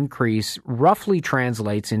 0.5% increase roughly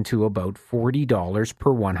translates into about $40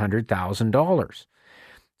 per $100,000.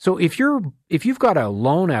 So if you've got a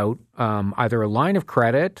loan out, either a line of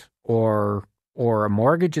credit or a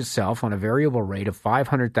mortgage itself on a variable rate of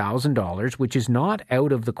 $500,000, which is not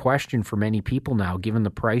out of the question for many people now, given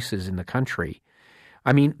the prices in the country.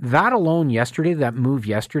 I mean, that alone yesterday, that move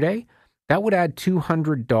yesterday, that would add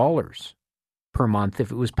 $200 per month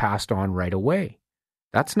if it was passed on right away.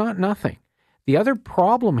 That's not nothing. The other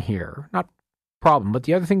problem here, not problem, but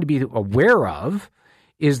the other thing to be aware of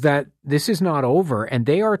is that this is not over, and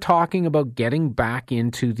they are talking about getting back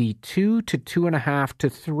into the 2 to 2.5 to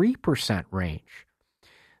 3% range.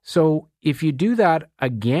 So if you do that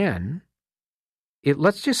again,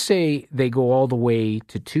 let's just say they go all the way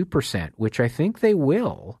to 2%, which I think they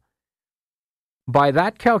will. By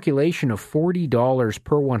that calculation of $40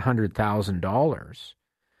 per $100,000,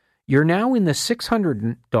 you're now in the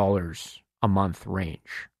 $600 a month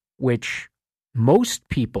range, which most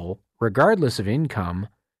people, regardless of income,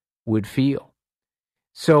 would feel.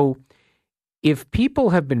 So if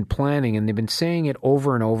people have been planning, and they've been saying it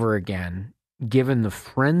over and over again, given the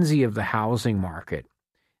frenzy of the housing market,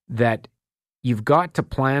 that you've got to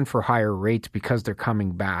plan for higher rates because they're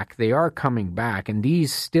coming back. They are coming back, and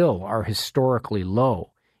these still are historically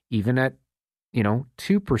low, even at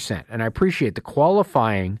 2%. And I appreciate the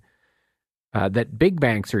qualifying that big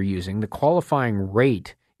banks are using. The qualifying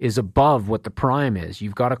rate is above what the prime is.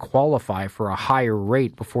 You've got to qualify for a higher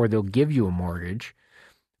rate before they'll give you a mortgage.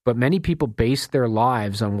 But many people base their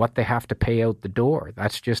lives on what they have to pay out the door.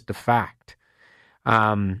 That's just a fact.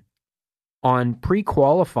 On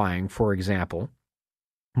pre-qualifying, for example,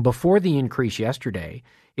 before the increase yesterday,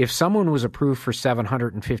 if someone was approved for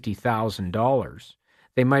 $750,000,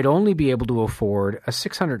 they might only be able to afford a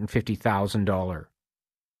 $650,000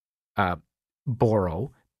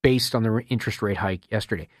 borrow based on the interest rate hike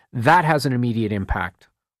yesterday. That has an immediate impact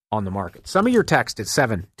on the market. Some of your text at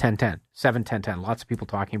 7-10-10. Lots of people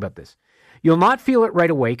talking about this. You'll not feel it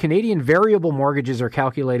right away. Canadian variable mortgages are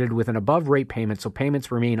calculated with an above rate payment, so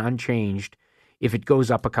payments remain unchanged if it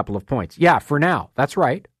goes up a couple of points. Yeah, for now. That's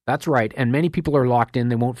right. And many people are locked in.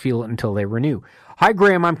 They won't feel it until they renew. Hi,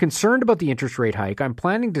 Graham. I'm concerned about the interest rate hike. I'm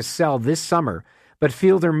planning to sell this summer, but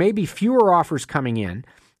feel there may be fewer offers coming in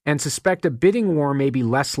and suspect a bidding war may be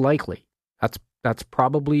less likely. That's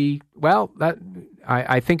probably,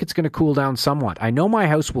 I think it's going to cool down somewhat. I know my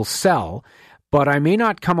house will sell, but I may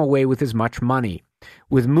not come away with as much money.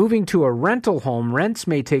 With moving to a rental home, rents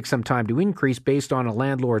may take some time to increase based on a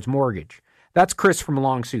landlord's mortgage. That's Chris from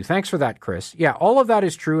Long Sault. Thanks for that, Chris. Yeah, all of that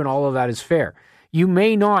is true and all of that is fair. You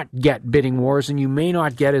may not get bidding wars and you may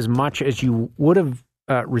not get as much as you would have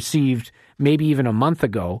received maybe even a month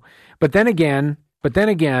ago. But then again,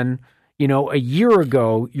 a year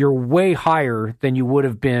ago, you're way higher than you would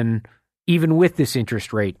have been even with this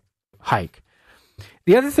interest rate hike.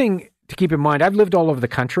 The other thing to keep in mind, I've lived all over the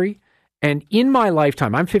country, and in my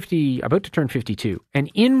lifetime, I'm 50, about to turn 52,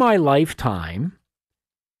 and in my lifetime,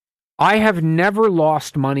 I have never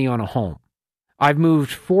lost money on a home. I've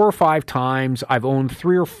moved 4 or 5 times. I've owned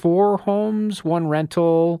 3 or 4 homes, 1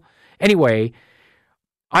 rental. Anyway,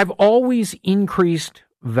 I've always increased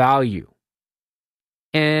value.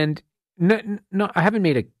 And no, I haven't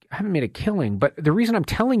made a killing, but the reason I'm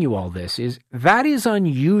telling you all this is that is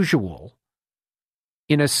unusual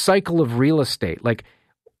in a cycle of real estate. Like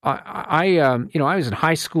I was in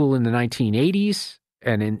high school in the 1980s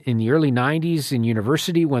and in the early 90s in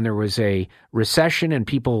university when there was a recession and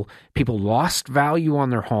people lost value on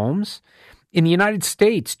their homes. In the United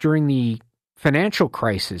States during the financial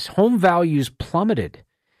crisis, home values plummeted,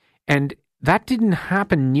 and that didn't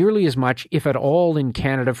happen nearly as much, if at all, in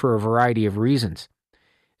Canada for a variety of reasons.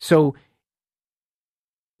 So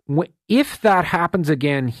if that happens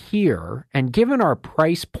again here, and given our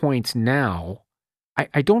price points now,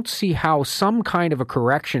 I don't see how some kind of a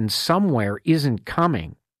correction somewhere isn't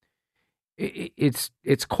coming. It's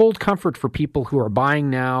cold comfort for people who are buying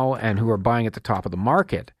now and who are buying at the top of the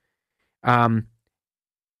market.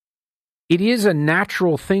 It is a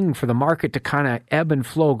natural thing for the market to kind of ebb and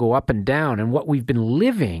flow, go up and down. And what we've been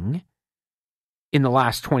living in the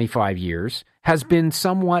last 25 years has been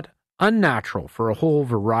somewhat unnatural for a whole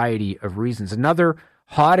variety of reasons. Another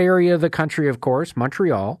hot area of the country, of course,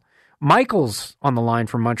 Montreal. Michael's on the line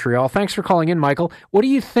from Montreal. Thanks for calling in, Michael. What do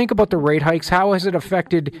you think about the rate hikes? How has it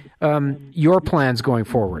affected your plans going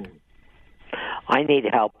forward? I need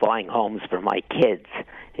help buying homes for my kids.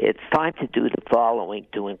 It's time to do the following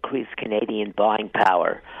to increase Canadian buying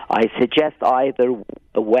power. I suggest either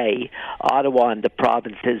way, Ottawa and the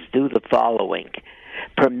provinces do the following.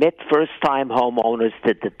 Permit first-time homeowners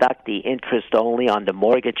to deduct the interest only on the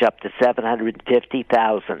mortgage up to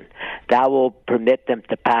 $750,000. That will permit them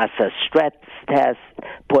to pass a stress test,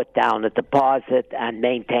 put down a deposit, and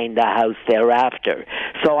maintain the house thereafter.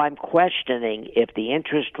 So I'm questioning if the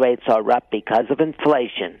interest rates are up because of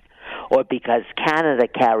inflation or because Canada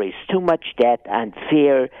carries too much debt and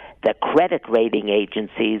fear the credit rating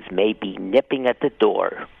agencies may be nipping at the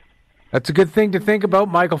door. That's a good thing to think about,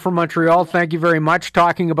 Michael from Montreal. Thank you very much.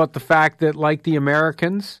 Talking about the fact that, like the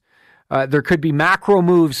Americans, there could be macro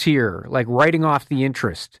moves here, like writing off the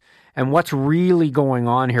interest. And what's really going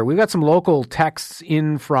on here? We've got some local texts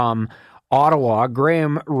in from Ottawa.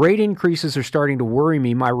 Graham, rate increases are starting to worry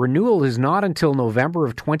me. My renewal is not until November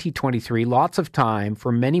of 2023. Lots of time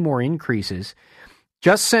for many more increases.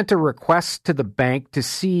 Just sent a request to the bank to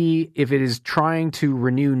see if it is trying to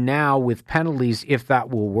renew now with penalties, if that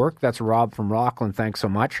will work. That's Rob from Rockland. Thanks so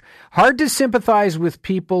much. Hard to sympathize with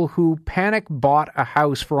people who panic bought a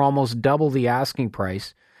house for almost double the asking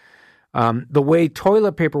price. The way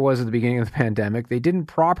toilet paper was at the beginning of the pandemic, they didn't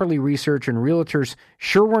properly research, and realtors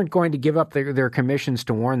sure weren't going to give up their commissions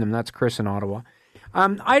to warn them. That's Chris in Ottawa.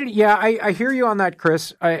 I hear you on that,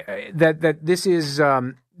 Chris.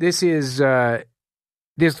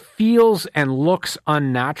 This feels and looks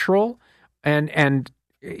unnatural, and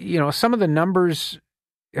you know, some of the numbers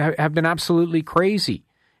have been absolutely crazy.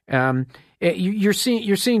 You're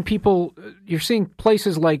seeing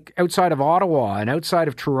places like outside of Ottawa and outside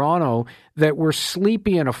of Toronto that were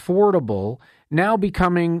sleepy and affordable now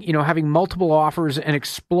becoming, you know, having multiple offers and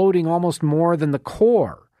exploding almost more than the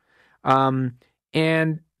core,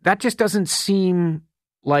 and that just doesn't seem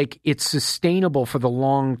like it's sustainable for the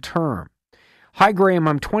long term. Hi, Graham.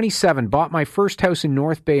 I'm 27, bought my first house in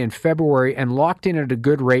North Bay in February and locked in at a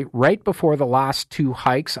good rate right before the last two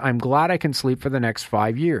hikes. I'm glad I can sleep for the next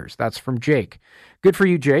 5 years. That's from Jake. Good for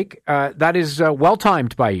you, Jake. That is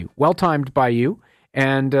well-timed by you.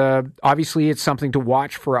 And obviously it's something to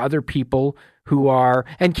watch for other people who are...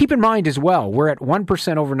 And keep in mind as well, we're at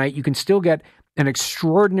 1% overnight. You can still get an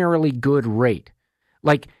extraordinarily good rate.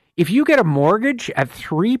 Like... If you get a mortgage at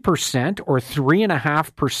 3% or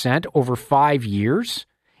 3.5% over 5 years,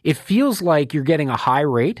 it feels like you're getting a high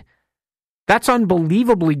rate. That's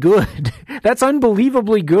unbelievably good. That's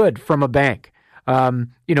unbelievably good from a bank.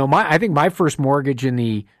 I think my first mortgage in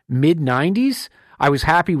the mid-90s, I was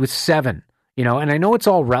happy with 7. And I know it's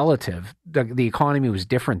all relative. The economy was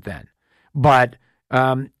different then, but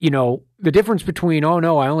the difference between, I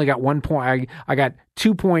only got 1 point, I got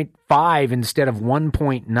 2.5 instead of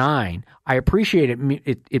 1.9. I appreciate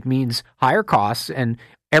it. It means higher costs and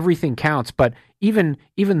everything counts. But even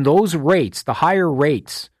those rates, the higher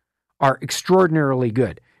rates, are extraordinarily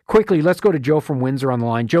good. Quickly, let's go to Joe from Windsor on the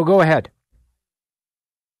line. Joe, go ahead.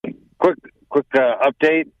 Quick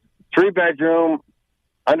update. 3-bedroom,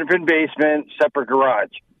 underpinned basement, separate garage.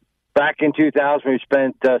 Back in 2000, we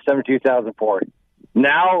spent $72,000 for it.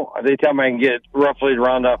 Now they tell me I can get roughly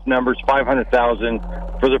round off numbers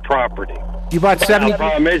 $500,000 for the property. You bought 70. The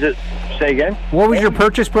problem is it. Say again. What was your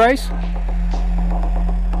purchase price?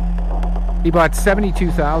 He bought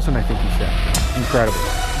 $72,000. I think he said. Incredible.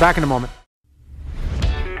 Back in a moment.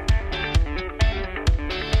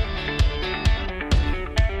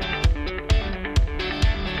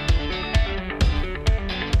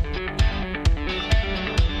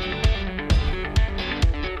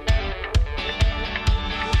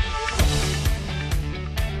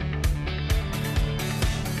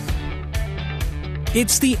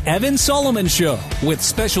 It's the Evan Solomon Show with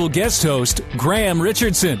special guest host Graham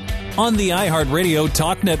Richardson on the iHeartRadio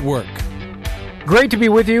Talk Network. Great to be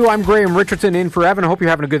with you. I'm Graham Richardson in for Evan. I hope you're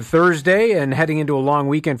having a good Thursday and heading into a long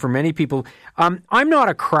weekend for many people. I'm not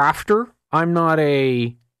a crafter. I'm not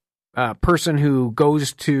a person who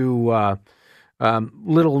goes to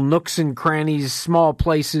little nooks and crannies, small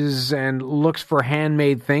places, and looks for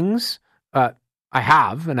handmade things. I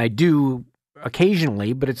have, and I do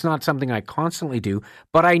occasionally, but it's not something I constantly do.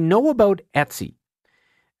 But I know about Etsy.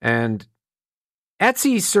 And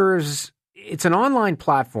Etsy it's an online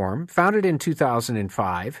platform founded in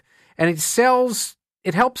 2005, and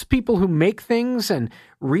it helps people who make things and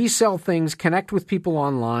resell things connect with people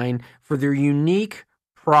online for their unique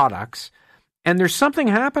products. And there's something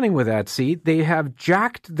happening with Etsy. They have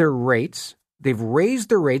jacked their rates. They've raised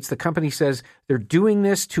their rates. The company says they're doing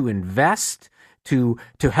this to invest, to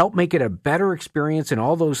help make it a better experience and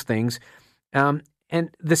all those things.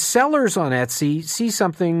 And the sellers on Etsy see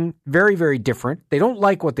something very, very different. They don't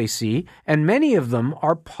like what they see, and many of them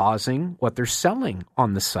are pausing what they're selling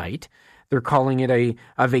on the site. They're calling it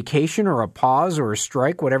a vacation or a pause or a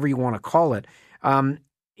strike, whatever you want to call it,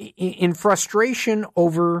 in frustration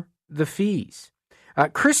over the fees.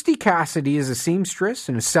 Kristi Cassidy is a seamstress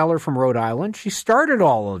and a seller from Rhode Island. She started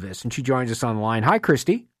all of this, and she joins us online. Hi,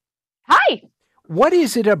 Kristi. Hi. What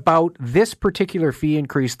is it about this particular fee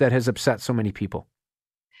increase that has upset so many people?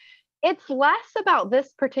 It's less about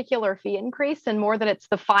this particular fee increase and more that it's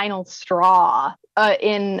the final straw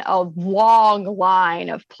in a long line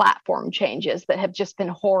of platform changes that have just been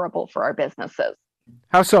horrible for our businesses.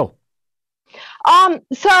 How so?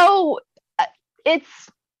 So it's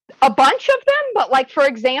a bunch of them, but like, for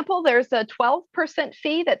example, there's a 12%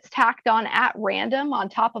 fee that's tacked on at random on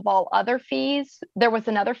top of all other fees. There was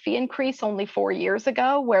another fee increase only 4 years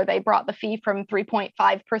ago where they brought the fee from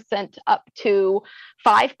 3.5% up to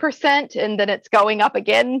 5%, and then it's going up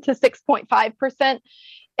again to 6.5%.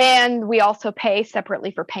 And we also pay separately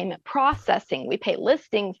for payment processing. We pay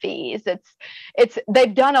listing fees.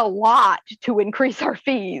 They've done a lot to increase our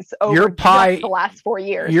fees over just the last 4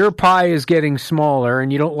 years. Your pie is getting smaller,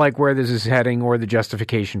 and you don't like where this is heading or the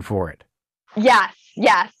justification for it. Yes,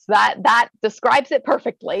 that describes it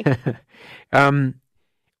perfectly.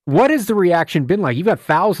 What has the reaction been like? You've got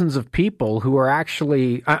thousands of people who are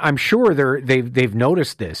actually, I'm sure they've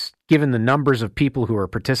noticed this, given the numbers of people who are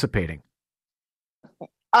participating.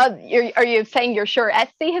 Are you saying you're sure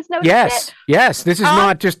Etsy has noticed it? Yes. This is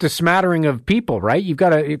not just a smattering of people, right? You've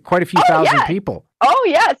got quite a few thousand people. Oh,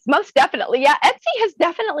 yes, most definitely. Yeah, Etsy has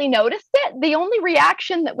definitely noticed it. The only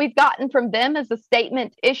reaction that we've gotten from them is a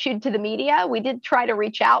statement issued to the media. We did try to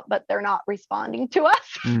reach out, but they're not responding to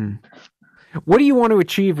us. What do you want to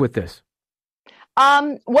achieve with this?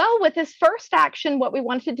 Well, with this first action, what we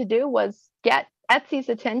wanted to do was get Etsy's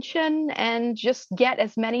attention and just get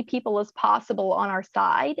as many people as possible on our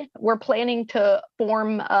side. We're planning to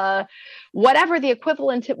form whatever the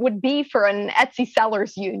equivalent it would be for an Etsy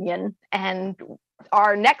sellers union. And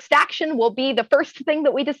our next action will be the first thing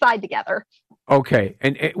that we decide together. Okay.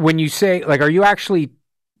 And when you say, like, are you actually,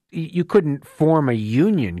 you couldn't form a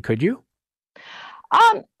union, could you?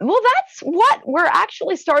 Well, that's what we're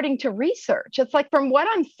actually starting to research. It's like, from what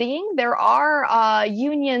I'm seeing, there are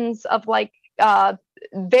unions of like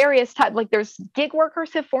various types. Like, there's gig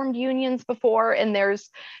workers have formed unions before, and there's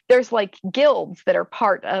like guilds that are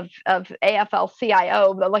part of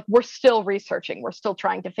AFL-CIO. But like, we're still researching. We're still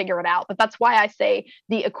trying to figure it out. But that's why I say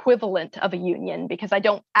the equivalent of a union, because I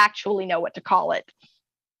don't actually know what to call it.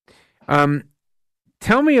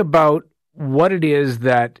 Tell me about what it is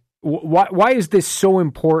that. Why is this so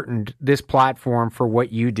important, this platform, for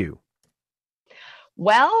what you do?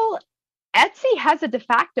 Well, Etsy has a de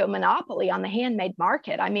facto monopoly on the handmade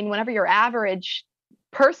market. I mean, whenever your average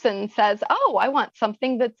person says, oh, I want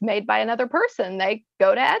something that's made by another person, they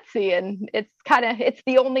go to Etsy, and it's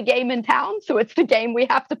the only game in town, so it's the game we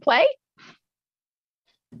have to play.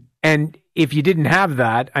 And if you didn't have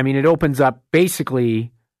that, I mean, it opens up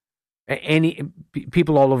basically any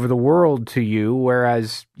people all over the world to you,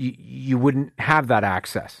 whereas you wouldn't have that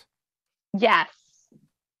access. Yes,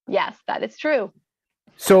 that is true.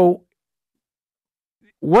 So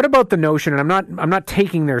what about the notion, and I'm not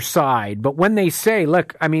taking their side, but when they say,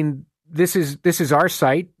 look, I mean, this is our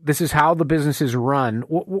site, this is how the business is run,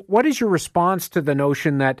 what is your response to the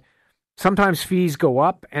notion that sometimes fees go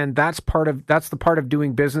up, and that's the part of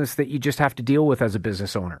doing business that you just have to deal with as a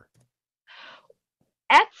business owner?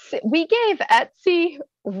 We gave Etsy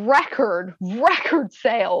record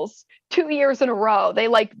sales 2 years in a row.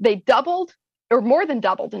 They doubled, or more than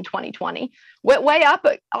doubled, in 2020, went way up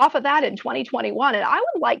off of that in 2021. And I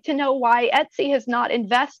would like to know why Etsy has not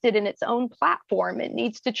invested in its own platform. It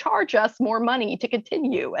needs to charge us more money to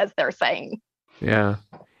continue, as they're saying. Yeah.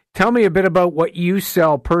 Tell me a bit about what you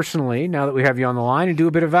sell personally, now that we have you on the line, and do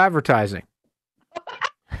a bit of advertising.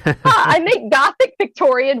 I make Gothic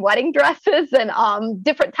Victorian wedding dresses and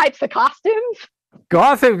different types of costumes.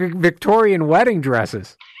 Gothic Victorian wedding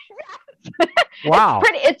dresses. Yes. Wow.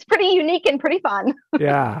 It's pretty unique and pretty fun.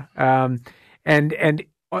 Yeah. And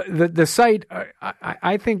the site,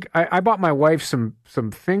 I think I bought my wife some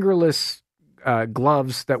fingerless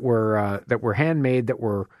gloves that were handmade, that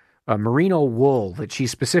were merino wool that she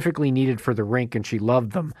specifically needed for the rink, and she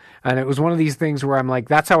loved them. And it was one of these things where I'm like,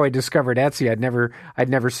 that's how I discovered Etsy. I'd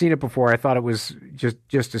never seen it before. I thought it was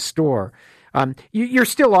just a store. You're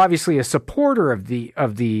still obviously a supporter of the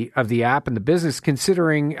app and the business,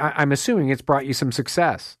 considering I'm assuming it's brought you some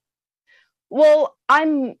success. Well,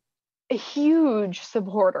 I'm a huge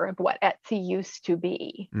supporter of what Etsy used to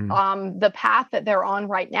be. The path that they're on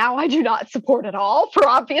right now, I do not support at all for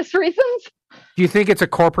obvious reasons. Do you think it's a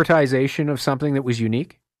corporatization of something that was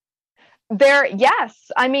unique?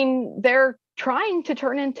 Yes. I mean, they're trying to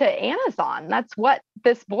turn into Amazon. That's what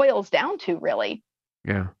this boils down to, really.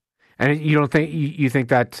 Yeah. And you don't think you think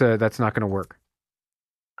that that's not going to work?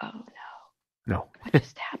 Oh no. What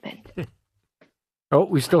just happened? Oh,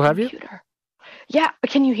 we still have you? Yeah,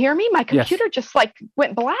 can you hear me? My computer just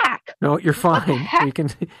went black. No, you're fine.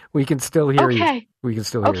 We can still hear you. We can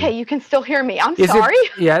still hear you. Okay, you can still hear me. I'm sorry.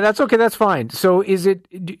 Yeah, that's okay. That's fine. So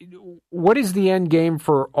what is the end game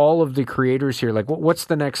for all of the creators here? Like, what's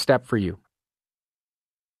the next step for you?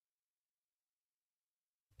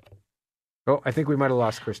 Oh, I think we might have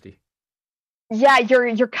lost Kristi. Yeah,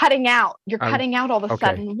 you're cutting out. You're cutting out all of a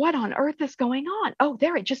sudden. What on earth is going on? Oh,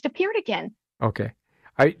 there, it just appeared again. Okay.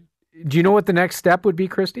 Do you know what the next step would be,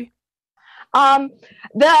 Kristi?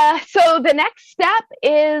 The next step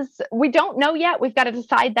is we don't know yet. We've got to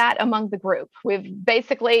decide that among the group. We've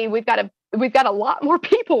got a lot more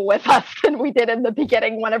people with us than we did in the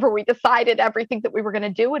beginning whenever we decided everything that we were going to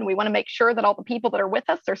do, and we want to make sure that all the people that are with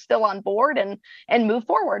us are still on board and move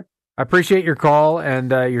forward. I appreciate your call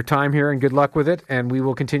and your time here, and good luck with it, and we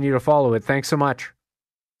will continue to follow it. Thanks so much.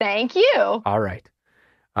 Thank you. All right.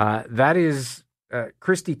 That is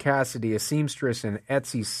Kristi Cassidy, a seamstress and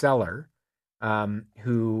Etsy seller,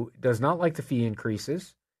 who does not like the fee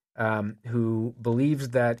increases, who believes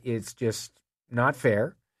that it's just not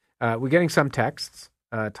fair. We're getting some texts.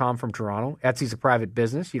 Tom from Toronto. Etsy's a private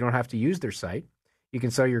business. You don't have to use their site. You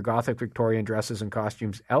can sell your Gothic Victorian dresses and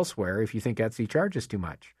costumes elsewhere if you think Etsy charges too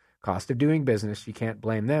much. Cost of doing business, you can't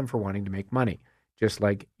blame them for wanting to make money, just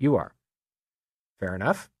like you are. Fair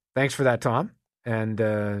enough. Thanks for that, Tom. And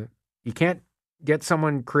you can't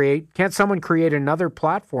someone create another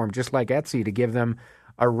platform just like Etsy to give them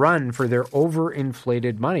a run for their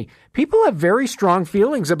overinflated money. People have very strong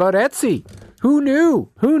feelings about Etsy. Who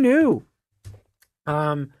knew?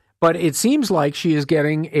 But it seems like she is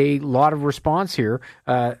getting a lot of response here.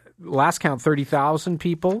 Last count, 30,000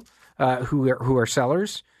 people who are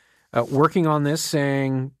sellers working on this,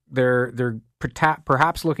 saying they're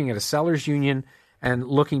perhaps looking at a sellers union and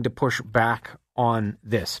looking to push back on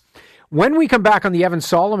this. When we come back on the Evan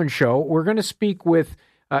Solomon Show, we're going to speak with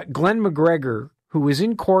Glen McGregor, who is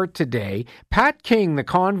in court today. Pat King, the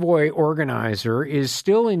convoy organizer, is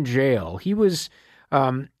still in jail. He was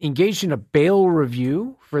engaged in a bail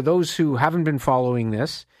review. For those who haven't been following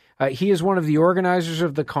this, he is one of the organizers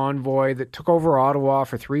of the convoy that took over Ottawa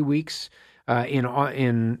for 3 weeks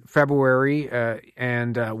in February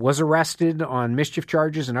and was arrested on mischief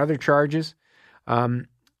charges and other charges.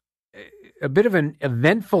 A bit of an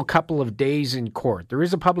eventful couple of days in court. There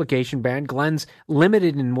is a publication ban. Glen's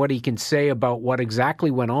limited in what he can say about what exactly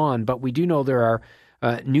went on, but we do know there are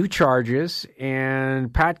new charges,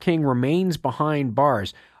 and Pat King remains behind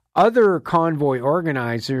bars. Other convoy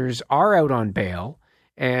organizers are out on bail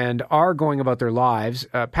and are going about their lives.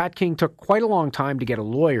 Pat King took quite a long time to get a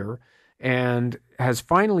lawyer and has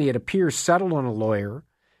finally, it appears, settled on a lawyer,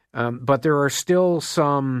 but there are still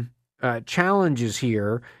some challenges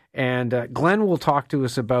here. And Glen will talk to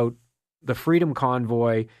us about the Freedom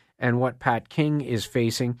Convoy and what Pat King is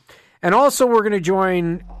facing. And also we're going to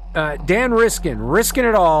join Dan Riskin, Riskin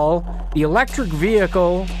It All, the electric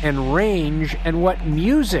vehicle and range and what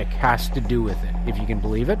music has to do with it, if you can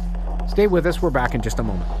believe it. Stay with us. We're back in just a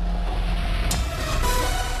moment.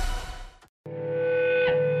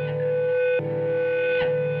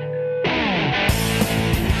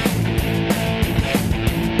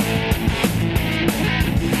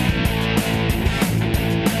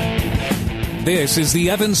 This is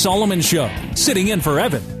the Evan Solomon Show. Sitting in for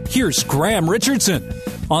Evan, here's Graham Richardson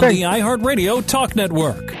on the iHeartRadio Talk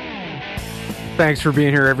Network. Thanks for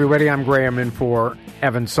being here, everybody. I'm Graham in for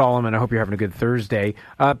Evan Solomon. I hope you're having a good Thursday.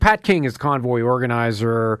 Pat King is the convoy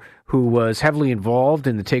organizer who was heavily involved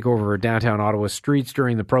in the takeover of downtown Ottawa streets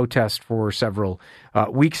during the protest for several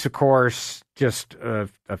weeks, of course, just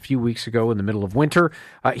a few weeks ago in the middle of winter.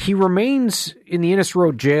 He remains in the Innes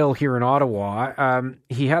Road jail here in Ottawa.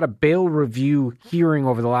 He had a bail review hearing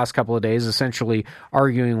over the last couple of days, essentially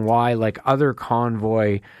arguing why, like other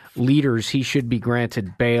convoy leaders, he should be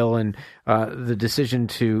granted bail, and the decision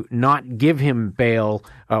to not give him bail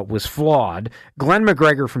bail was flawed. Glen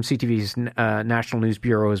McGregor from CTV's National News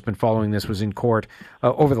Bureau has been following this, was in court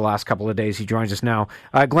over the last couple of days. He joins us now.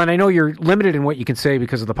 Glen, I know you're limited in what you can say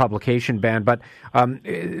because of the publication ban, but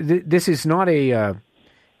this is not a...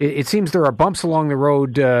 It seems there are bumps along the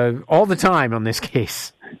road all the time on this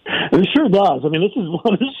case. It sure does. I mean, this is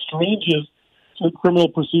one of the strangest criminal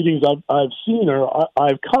proceedings I've seen or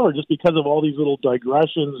I've covered, just because of all these little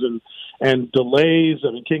digressions and delays.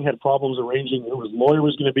 I mean, King had problems arranging who his lawyer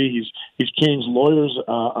was going to be. He's changed lawyers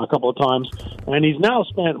a couple of times, and he's now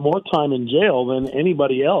spent more time in jail than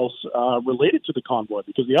anybody else related to the convoy,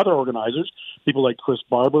 because the other organizers, people like Chris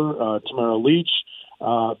Barber, Tamara Leach,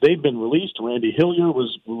 they've been released. Randy Hillier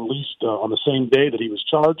was released on the same day that he was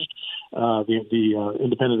charged, the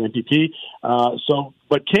independent MPP.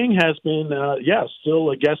 But King has been, still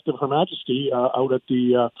a guest of Her Majesty out at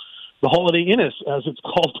the Holiday Inn, as it's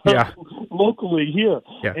called locally here.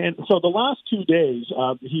 Yeah. And so the last 2 days,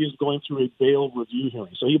 he is going through a bail review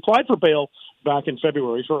hearing. So he applied for bail back in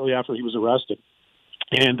February, shortly after he was arrested.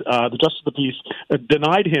 And the Justice of the Peace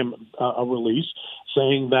denied him a release,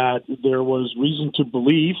 saying that there was reason to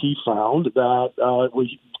believe, he found, that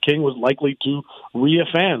King was likely to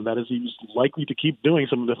reoffend. That is, he was likely to keep doing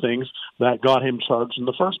some of the things that got him charged in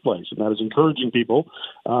the first place, and that is encouraging people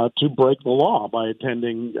to break the law by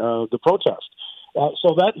attending the protest.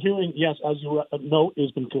 So that hearing, yes, as you note,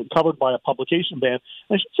 has been covered by a publication ban.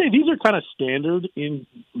 I should say these are kind of standard in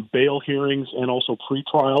bail hearings and also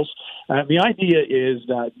pretrials. The idea is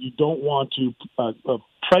that you don't want to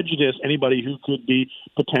prejudice anybody who could be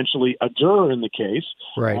potentially a juror in the case,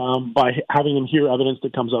 right, by having them hear evidence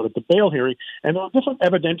that comes out at the bail hearing. And there are different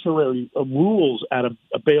evidentiary rules at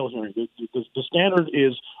a bail hearing. The standard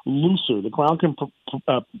is looser. The Crown can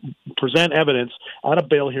present evidence at a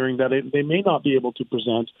bail hearing that they may not be able to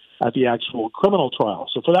present at the actual criminal trial.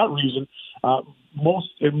 So for that reason, most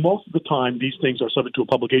of the time, these things are subject to a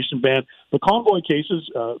publication ban. The convoy cases,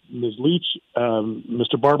 Ms. Leach,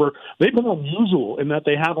 Mr. Barber, they've been unusual in that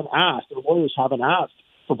they haven't asked, the lawyers haven't asked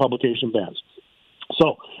for publication bans.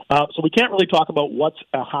 So we can't really talk about what's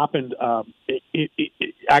happened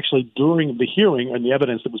actually during the hearing and the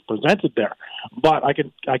evidence that was presented there. But I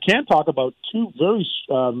can talk about two very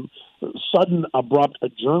sudden, abrupt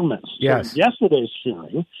adjournments. Yes. So yesterday's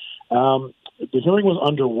hearing, the hearing was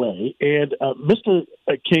underway, and Mr.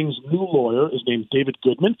 King's new lawyer is named David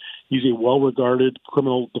Goodman. He's a well-regarded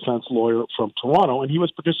criminal defense lawyer from Toronto, and he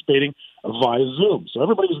was participating via Zoom. So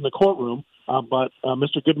everybody was in the courtroom, but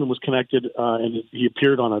Mr. Goodman was connected, and he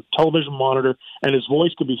appeared on a television monitor, and his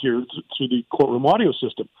voice could be heard through the courtroom audio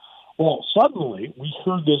system. Well, suddenly, we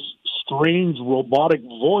heard this strange robotic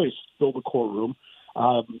voice fill the courtroom,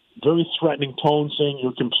 very threatening tone, saying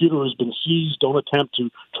your computer has been seized. Don't attempt to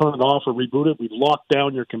turn it off or reboot it. We've locked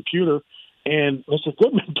down your computer. And Mr.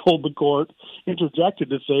 Goodman told the court, interjected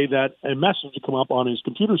to say that a message had come up on his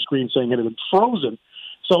computer screen saying it had been frozen.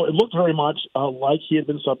 So it looked very much like he had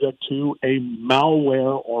been subject to a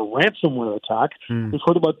malware or ransomware attack. We've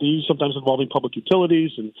heard about these, sometimes involving public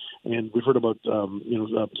utilities, and we've heard about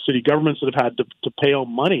city governments that have had to pay out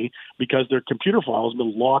money because their computer files have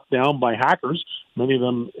been locked down by hackers, many of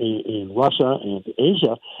them in Russia and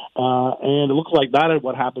Asia. And it looks like that is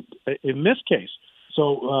what happened in this case.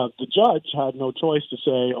 So the judge had no choice to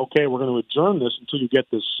say, okay, we're going to adjourn this until you get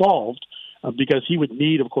this solved. Because he would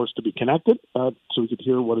need, of course, to be connected so he could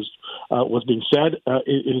hear what was being said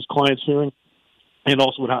in his client's hearing, and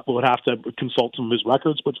also would have to consult some of his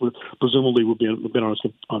records, which would presumably would have been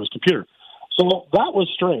on his computer. So that was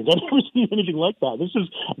strange. I've never seen anything like that. This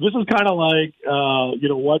is kind of like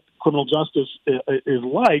what criminal justice is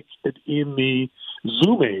like in the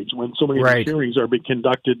Zoom age when so many of these hearings are being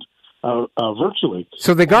conducted virtually.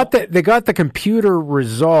 So they got the computer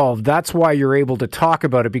resolved. That's why you're able to talk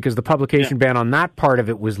about it, because the publication ban on that part of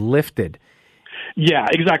it was lifted. Yeah,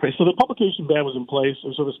 exactly. So the publication ban was in place,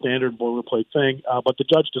 a sort of standard boilerplate thing. But the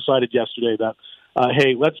judge decided yesterday that,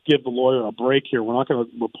 hey, let's give the lawyer a break here. We're not going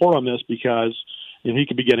to report on this because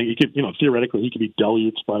theoretically he could be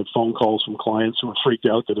deluged by phone calls from clients who were freaked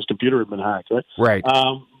out that his computer had been hacked, right? Right.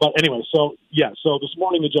 But anyway, so this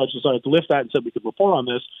morning the judge decided to lift that and said we could report on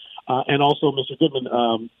this. And also, Mr. Goodman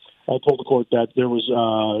told the court that there was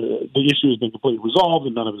the issue has been completely resolved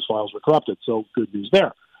and none of his files were corrupted. So good news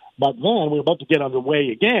there. But then we're about to get underway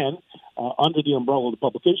again under the umbrella of the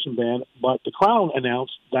publication ban. But the Crown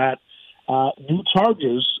announced that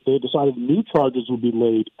they decided new charges would be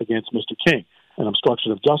laid against Mr. King. An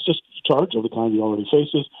obstruction of justice charge of the kind he already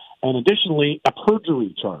faces, and additionally a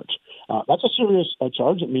perjury charge. That's a serious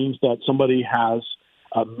charge. It means that somebody has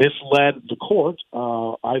misled the court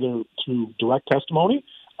either through direct testimony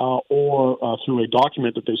or through a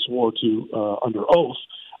document that they swore to under oath,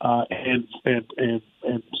 and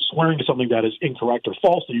swearing to something that is incorrect or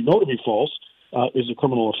false that you know to be false is a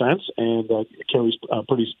criminal offense and carries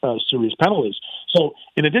pretty serious penalties. So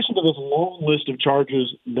in addition to this long list of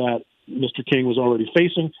charges that Mr. King was already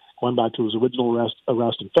facing, going back to his original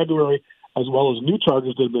arrest in February, as well as new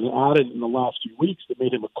charges that have been added in the last few weeks that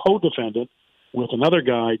made him a co-defendant with another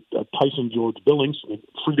guy, Tyson George Billings.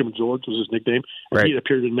 Freedom George was his nickname. Right. He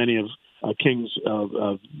appeared in many of King's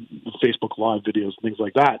Facebook Live videos and things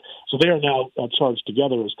like that. So they are now charged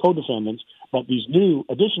together as co-defendants, but these new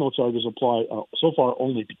additional charges apply so far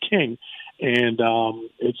only to King, and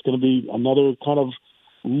it's going to be another kind of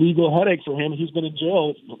legal headache for him. He's been in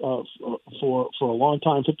jail for a long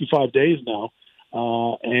time, 55 days now,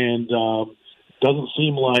 and doesn't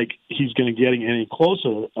seem like he's going to get any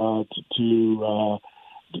closer to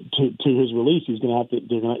his release. He's going to have to.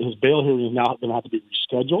 His bail hearing is now going to have to be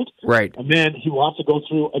rescheduled. Right, and then he will have to go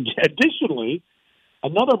through additionally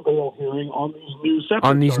another bail hearing on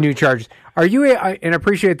these new charges. Are you? And I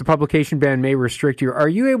appreciate the publication ban may restrict you. Are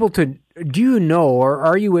you able to? Do you know, or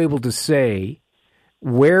are you able to say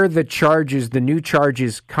where the new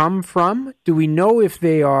charges come from? Do we know if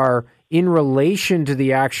they are in relation to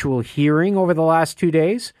the actual hearing over the last 2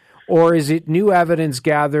 days? Or is it new evidence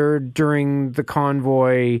gathered during the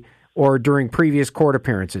convoy or during previous court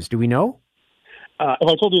appearances? Do we know? If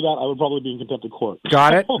I told you that, I would probably be in contempt of court.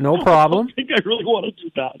 Got it. No problem. I don't think I really want to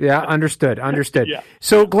do that. Yeah, understood. Yeah.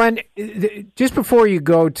 So, Glenn, just before you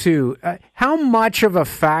go to, how much of a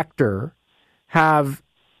factor has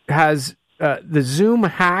the Zoom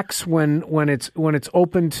hacks when it's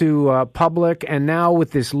open to public, and now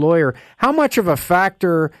with this lawyer, how much of a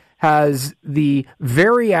factor has the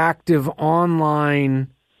very active online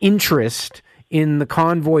interest in the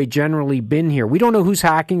convoy generally been here? We don't know who's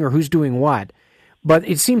hacking or who's doing what, but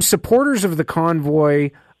it seems supporters of the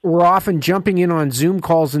convoy were often jumping in on Zoom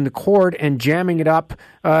calls in the court and jamming it up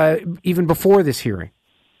even before this hearing.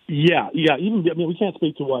 Yeah. We can't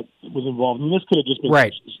speak to what was involved. This could have just been,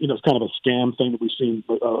 right. It's kind of a scam thing that we've seen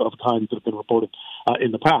of kinds that have been reported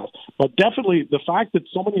in the past. But definitely the fact that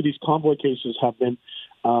so many of these convoy cases have been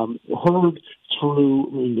heard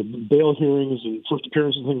through the bail hearings and first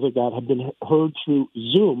appearances and things like that have been heard through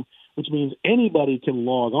Zoom, which means anybody can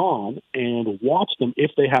log on and watch them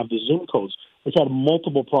if they have the Zoom codes. We've had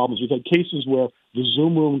multiple problems. We've had cases where the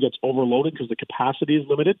Zoom room gets overloaded because the capacity is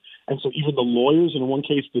limited, and so even the lawyers, and in one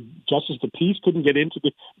case, the justice of the peace couldn't get into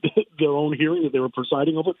their own hearing that they were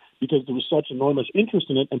presiding over because there was such enormous interest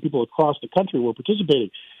in it, and people across the country were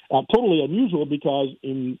participating. Totally unusual because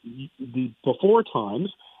in the before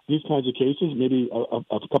times, these kinds of cases, maybe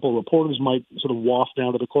a couple of reporters might sort of waft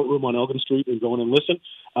down to the courtroom on Elgin Street and go in and listen.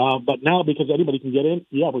 But now, because anybody can get in,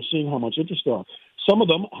 we're seeing how much interest there are. Some of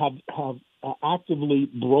them have actively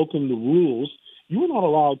broken the rules. You are not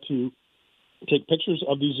allowed to take pictures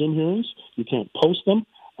of these Zoom hearings. You can't post them.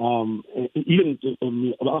 Even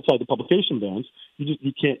outside the publication bans,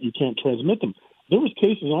 you can't transmit them. There was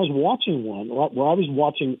cases, and I was watching one where I was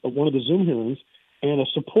watching one of the Zoom hearings, and a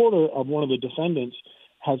supporter of one of the defendants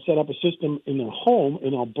had set up a system in their home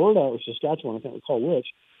in Alberta or Saskatchewan, I can't recall which,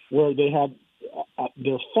 where they had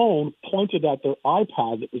their phone pointed at their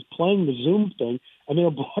iPad that was playing the Zoom thing, and they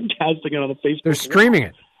were broadcasting it on the Facebook. They're streaming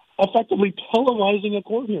it. Effectively televising a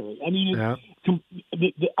court hearing. I mean,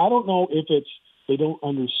 I don't know if it's they don't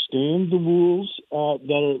understand the rules that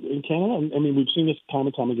are in Canada. I mean, we've seen this time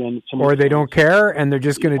and time again. Or they don't care, and they're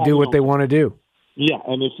just going to do what they want to do. Yeah,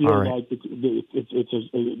 and they feel like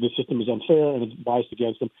the system is unfair and it's biased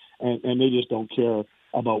against them, and they just don't care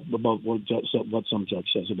about what some judge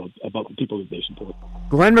says about the people that they support.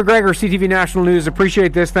 Glen McGregor, CTV National News.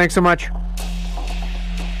 Appreciate this. Thanks so much.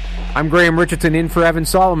 I'm Graham Richardson in for Evan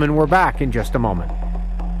Solomon. We're back in just a moment.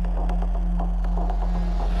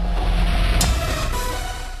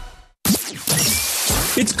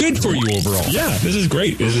 It's good for you overall. Yeah, this is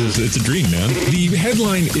great. It's a dream, man. The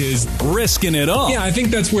headline is Riskin It All. Yeah, I think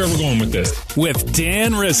that's where we're going with this. With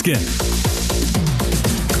Dan Riskin.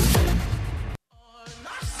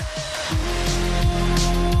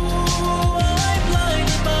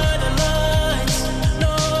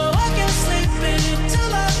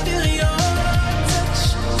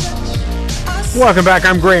 Welcome back.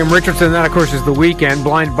 I'm Graham Richardson. That, of course, is The Weekend,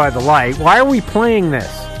 Blinded by the Light. Why are we playing this?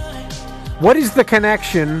 What is the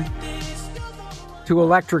connection to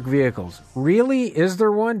electric vehicles? Really? Is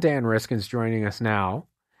there one? Dan Riskin's joining us now.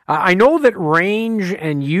 I know that range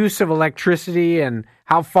and use of electricity and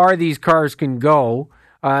how far these cars can go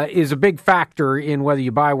is a big factor in whether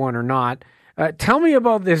you buy one or not. Tell me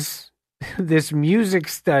about this music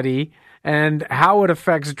study and how it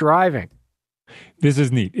affects driving. This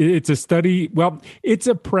is neat. It's a study. Well, it's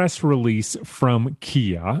a press release from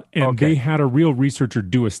Kia, and they had a real researcher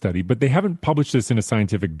do a study, but they haven't published this in a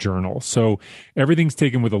scientific journal. So everything's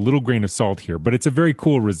taken with a little grain of salt here, but it's a very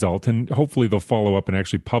cool result, and hopefully they'll follow up and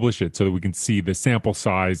actually publish it so that we can see the sample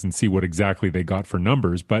size and see what exactly they got for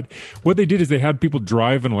numbers. But what they did is they had people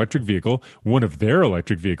drive an electric vehicle, one of their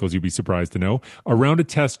electric vehicles, you'd be surprised to know, around a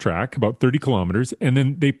test track, about 30 kilometers, and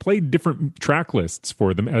then they played different track lists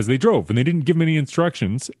for them as they drove, and they didn't give them any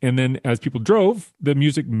instructions. And then as people drove, the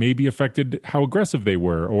music maybe affected how aggressive they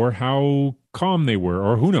were or how calm they were,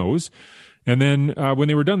 or who knows. And then when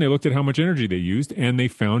they were done, they looked at how much energy they used, and they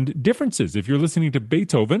found differences. If you're listening to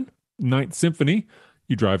Beethoven, Ninth Symphony,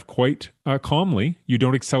 you drive quite calmly. You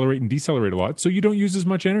don't accelerate and decelerate a lot, so you don't use as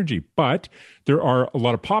much energy. But there are a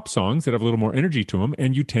lot of pop songs that have a little more energy to them,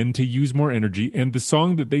 and you tend to use more energy. And the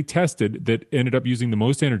song that they tested that ended up using the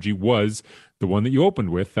most energy was the one that you opened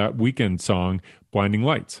with, that Weekend song, Blinding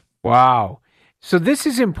Lights. Wow. So this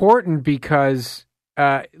is important because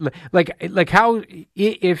like how,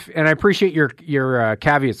 if, and I appreciate your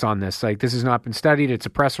caveats on this, like this has not been studied. It's a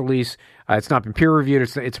press release. It's not been peer reviewed.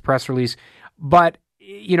 It's a press release. But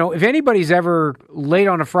you know, if anybody's ever late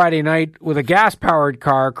on a Friday night with a gas-powered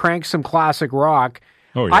car, cranks some classic rock,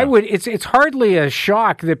 I would. It's hardly a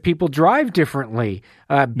shock that people drive differently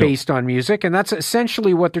based on music, and that's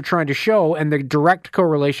essentially what they're trying to show, and the direct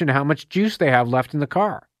correlation to how much juice they have left in the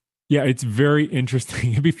car. Yeah, it's very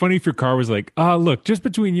interesting. It'd be funny if your car was like, look, just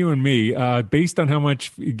between you and me, based on how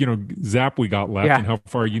much zap we got left and how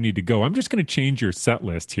far you need to go, I'm just going to change your set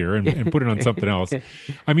list here and put it on something else.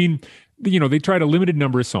 I mean, they tried a limited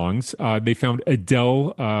number of songs. They found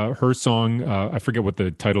Adele, her song, I forget what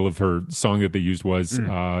the title of her song that they used was. It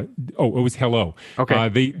was Hello.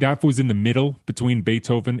 Okay. That was in the middle between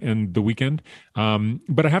Beethoven and The Weekend.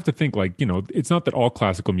 But I have to think, it's not that all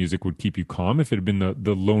classical music would keep you calm. If it had been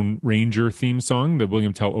the Lone Ranger theme song, the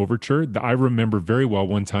William Tell Overture, I remember very well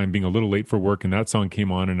one time being a little late for work and that song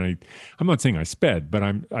came on, and I'm not saying I sped, but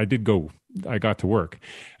I got to work.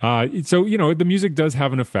 So, the music does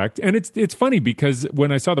have an effect. And it's funny because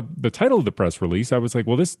when I saw the title of the press release, I was like,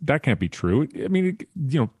 well, that can't be true. I mean,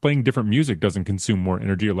 playing different music doesn't consume more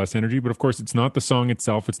energy or less energy. But of course, it's not the song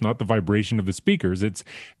itself. It's not the vibration of the speakers. It's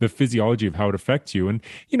the physiology of how it affects you. And,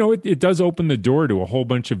 it does open the door to a whole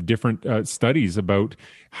bunch of different studies about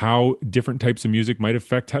how different types of music might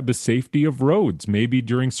affect the safety of roads. Maybe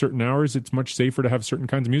during certain hours, it's much safer to have certain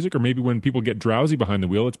kinds of music, or maybe when people get drowsy behind the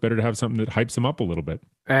wheel, it's better to have something that hypes them up a little bit.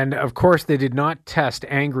 And of course, they did not test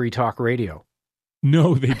angry talk radio.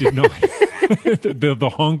 No, they did not.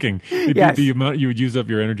 the honking, the amount you would use up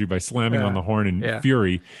your energy by slamming on the horn in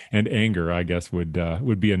fury and anger, I guess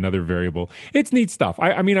would be another variable. It's neat stuff.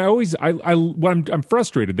 I'm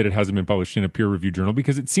frustrated that it hasn't been published in a peer review journal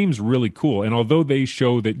because it seems really cool. And although they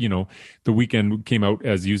show that The Weekend came out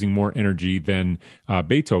as using more energy than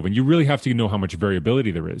Beethoven, you really have to know how much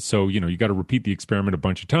variability there is. So you got to repeat the experiment a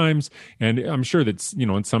bunch of times, and I'm sure that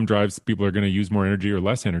in some drives people are going to use more energy or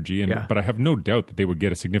less energy, but I have no doubt that they would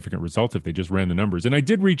get a significant result if they just ran the numbers. And I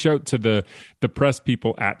did reach out to the press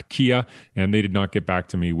people at Kia, and they did not get back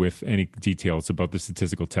to me with any details about the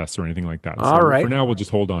statistical tests or anything like that. So all right. For now, we'll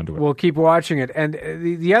just hold on to it. We'll keep watching it. And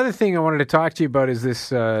the other thing I wanted to talk to you about is this,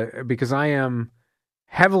 because I am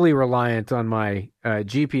heavily reliant on my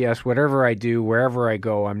GPS, whatever I do, wherever I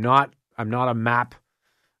go. I'm not a map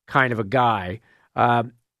kind of a guy.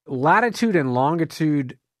 Latitude and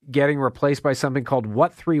longitude getting replaced by something called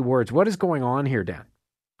What 3 Words? What is going on here, Dan?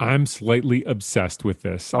 I'm slightly obsessed with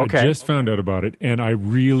this. Okay. I just found out about it, and I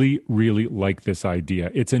really, really like this idea.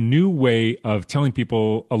 It's a new way of telling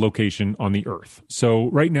people a location on the Earth. So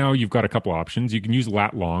right now, you've got a couple options. You can use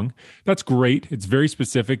lat long. That's great. It's very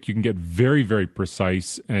specific. You can get very, very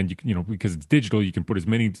precise, and because it's digital, you can put as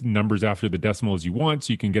many numbers after the decimal as you want,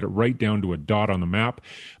 so you can get it right down to a dot on the map.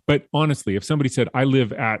 But honestly, if somebody said, I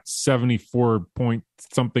live at 74 point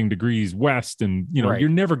something degrees west, and you're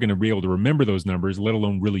never going to be able to remember those numbers, let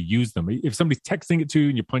alone really use them. If somebody's texting it to you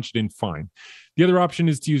and you punch it in, fine. The other option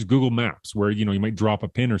is to use Google Maps, where you might drop a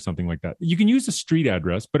pin or something like that. You can use a street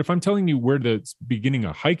address, but if I'm telling you where the beginning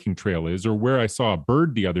a hiking trail is, or where I saw a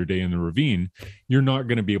bird the other day in the ravine, you're not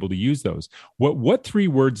going to be able to use those. What 3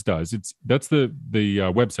 Words does? That's the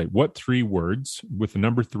website. What 3 Words with the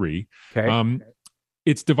number 3. Okay.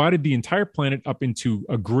 It's divided the entire planet up into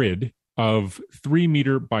a grid of 3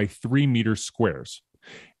 meter by 3 meter squares.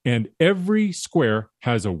 And every square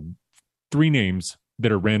has 3 names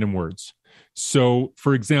that are random words. So,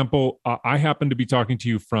 for example, I happen to be talking to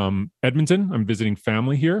you from Edmonton. I'm visiting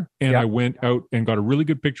family here, and I went out and got a really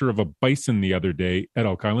good picture of a bison the other day at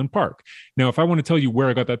Elk Island Park. Now, if I want to tell you where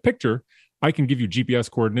I got that picture, I can give you GPS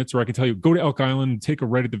coordinates, or I can tell you, go to Elk Island, take a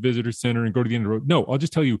right at the visitor center, and go to the end of the road. No, I'll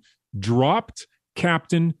just tell you, dropped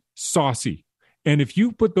Captain Saucy. And if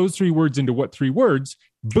you put those 3 words into what 3 words,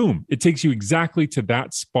 boom, it takes you exactly to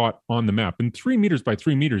that spot on the map. And 3 meters by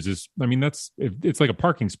 3 meters is, I mean, it's like a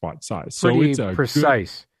parking spot size. So pretty it's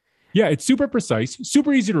precise. It's super precise,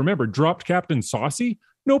 super easy to remember. Dropped Captain Saucy,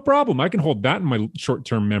 no problem. I can hold that in my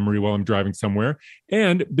short-term memory while I'm driving somewhere.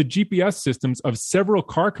 And the GPS systems of several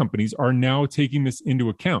car companies are now taking this into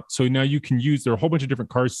account. So now you can use, there are a whole bunch of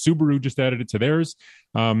different cars. Subaru just added it to theirs.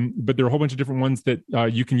 But there are a whole bunch of different ones that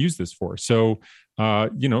you can use this for. So,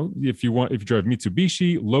 if you drive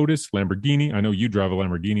Mitsubishi, Lotus, Lamborghini, I know you drive a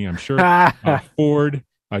Lamborghini, I'm sure, Ford,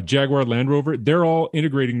 Jaguar, Land Rover, they're all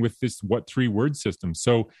integrating with this what 3 word system.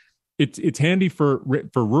 So it's handy for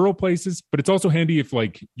rural places, but it's also handy if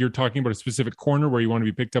like you're talking about a specific corner where you want to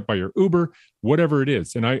be picked up by your Uber, whatever it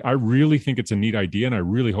is. And I really think it's a neat idea, and I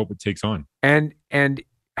really hope it takes on. And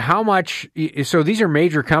how much? So these are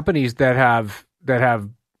major companies that have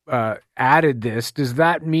added this. Does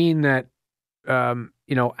that mean that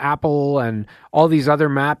Apple and all these other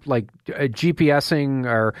map like GPSing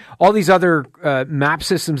or all these other map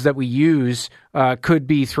systems that we use could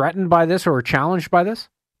be threatened by this or challenged by this?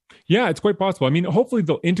 Yeah, it's quite possible. I mean, hopefully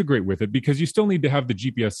they'll integrate with it, because you still need to have the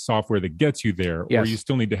GPS software that gets you there, or you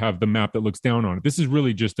still need to have the map that looks down on it. This is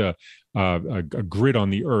really just a grid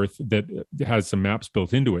on the earth that has some maps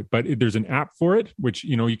built into it. But there's an app for it, which,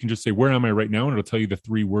 you can just say, where am I right now? And it'll tell you the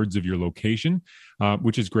 3 words of your location,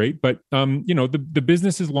 which is great. But, the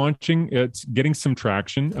business is launching. It's getting some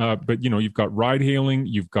traction. But, you've got ride hailing,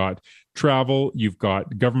 you've got travel, you've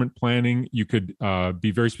got government planning. You could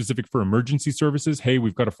be very specific for emergency services. Hey,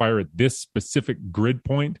 we've got a fire at this specific grid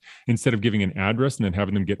point, instead of giving an address and then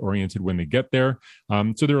having them get oriented when they get there.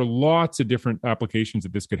 So there are lots of different applications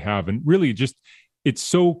that this could have. And really just, it's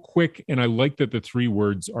so quick. And I like that the 3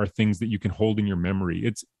 words are things that you can hold in your memory.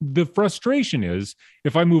 It's the frustration is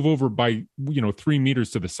if I move over by, 3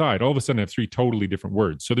 meters to the side, all of a sudden I have 3 totally different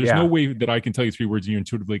words. So there's no way that I can tell you 3 words and you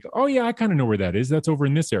intuitively go, oh yeah, I kind of know where that is. That's over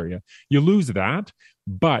in this area. You lose that.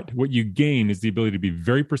 But what you gain is the ability to be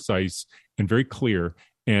very precise and very clear,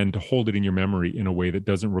 and to hold it in your memory in a way that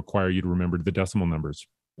doesn't require you to remember the decimal numbers.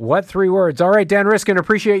 What 3 words? All right, Dan Riskin,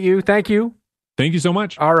 appreciate you. Thank you. Thank you so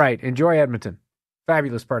much. All right. Enjoy Edmonton.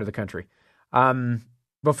 Fabulous part of the country.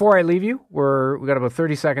 Before I leave you, we got about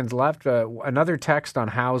 30 seconds left. Another text on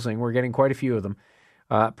housing. We're getting quite a few of them.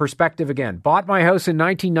 Perspective again. Bought my house in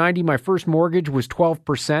 1990. My first mortgage was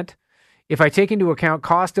 12%. If I take into account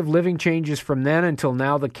cost of living changes from then until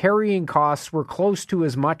now, the carrying costs were close to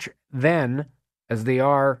as much then as they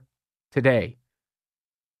are today.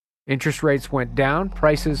 Interest rates went down,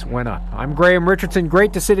 prices went up. I'm Graham Richardson.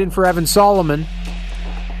 Great to sit in for Evan Solomon.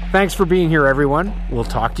 Thanks for being here, everyone. We'll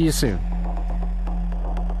talk to you soon.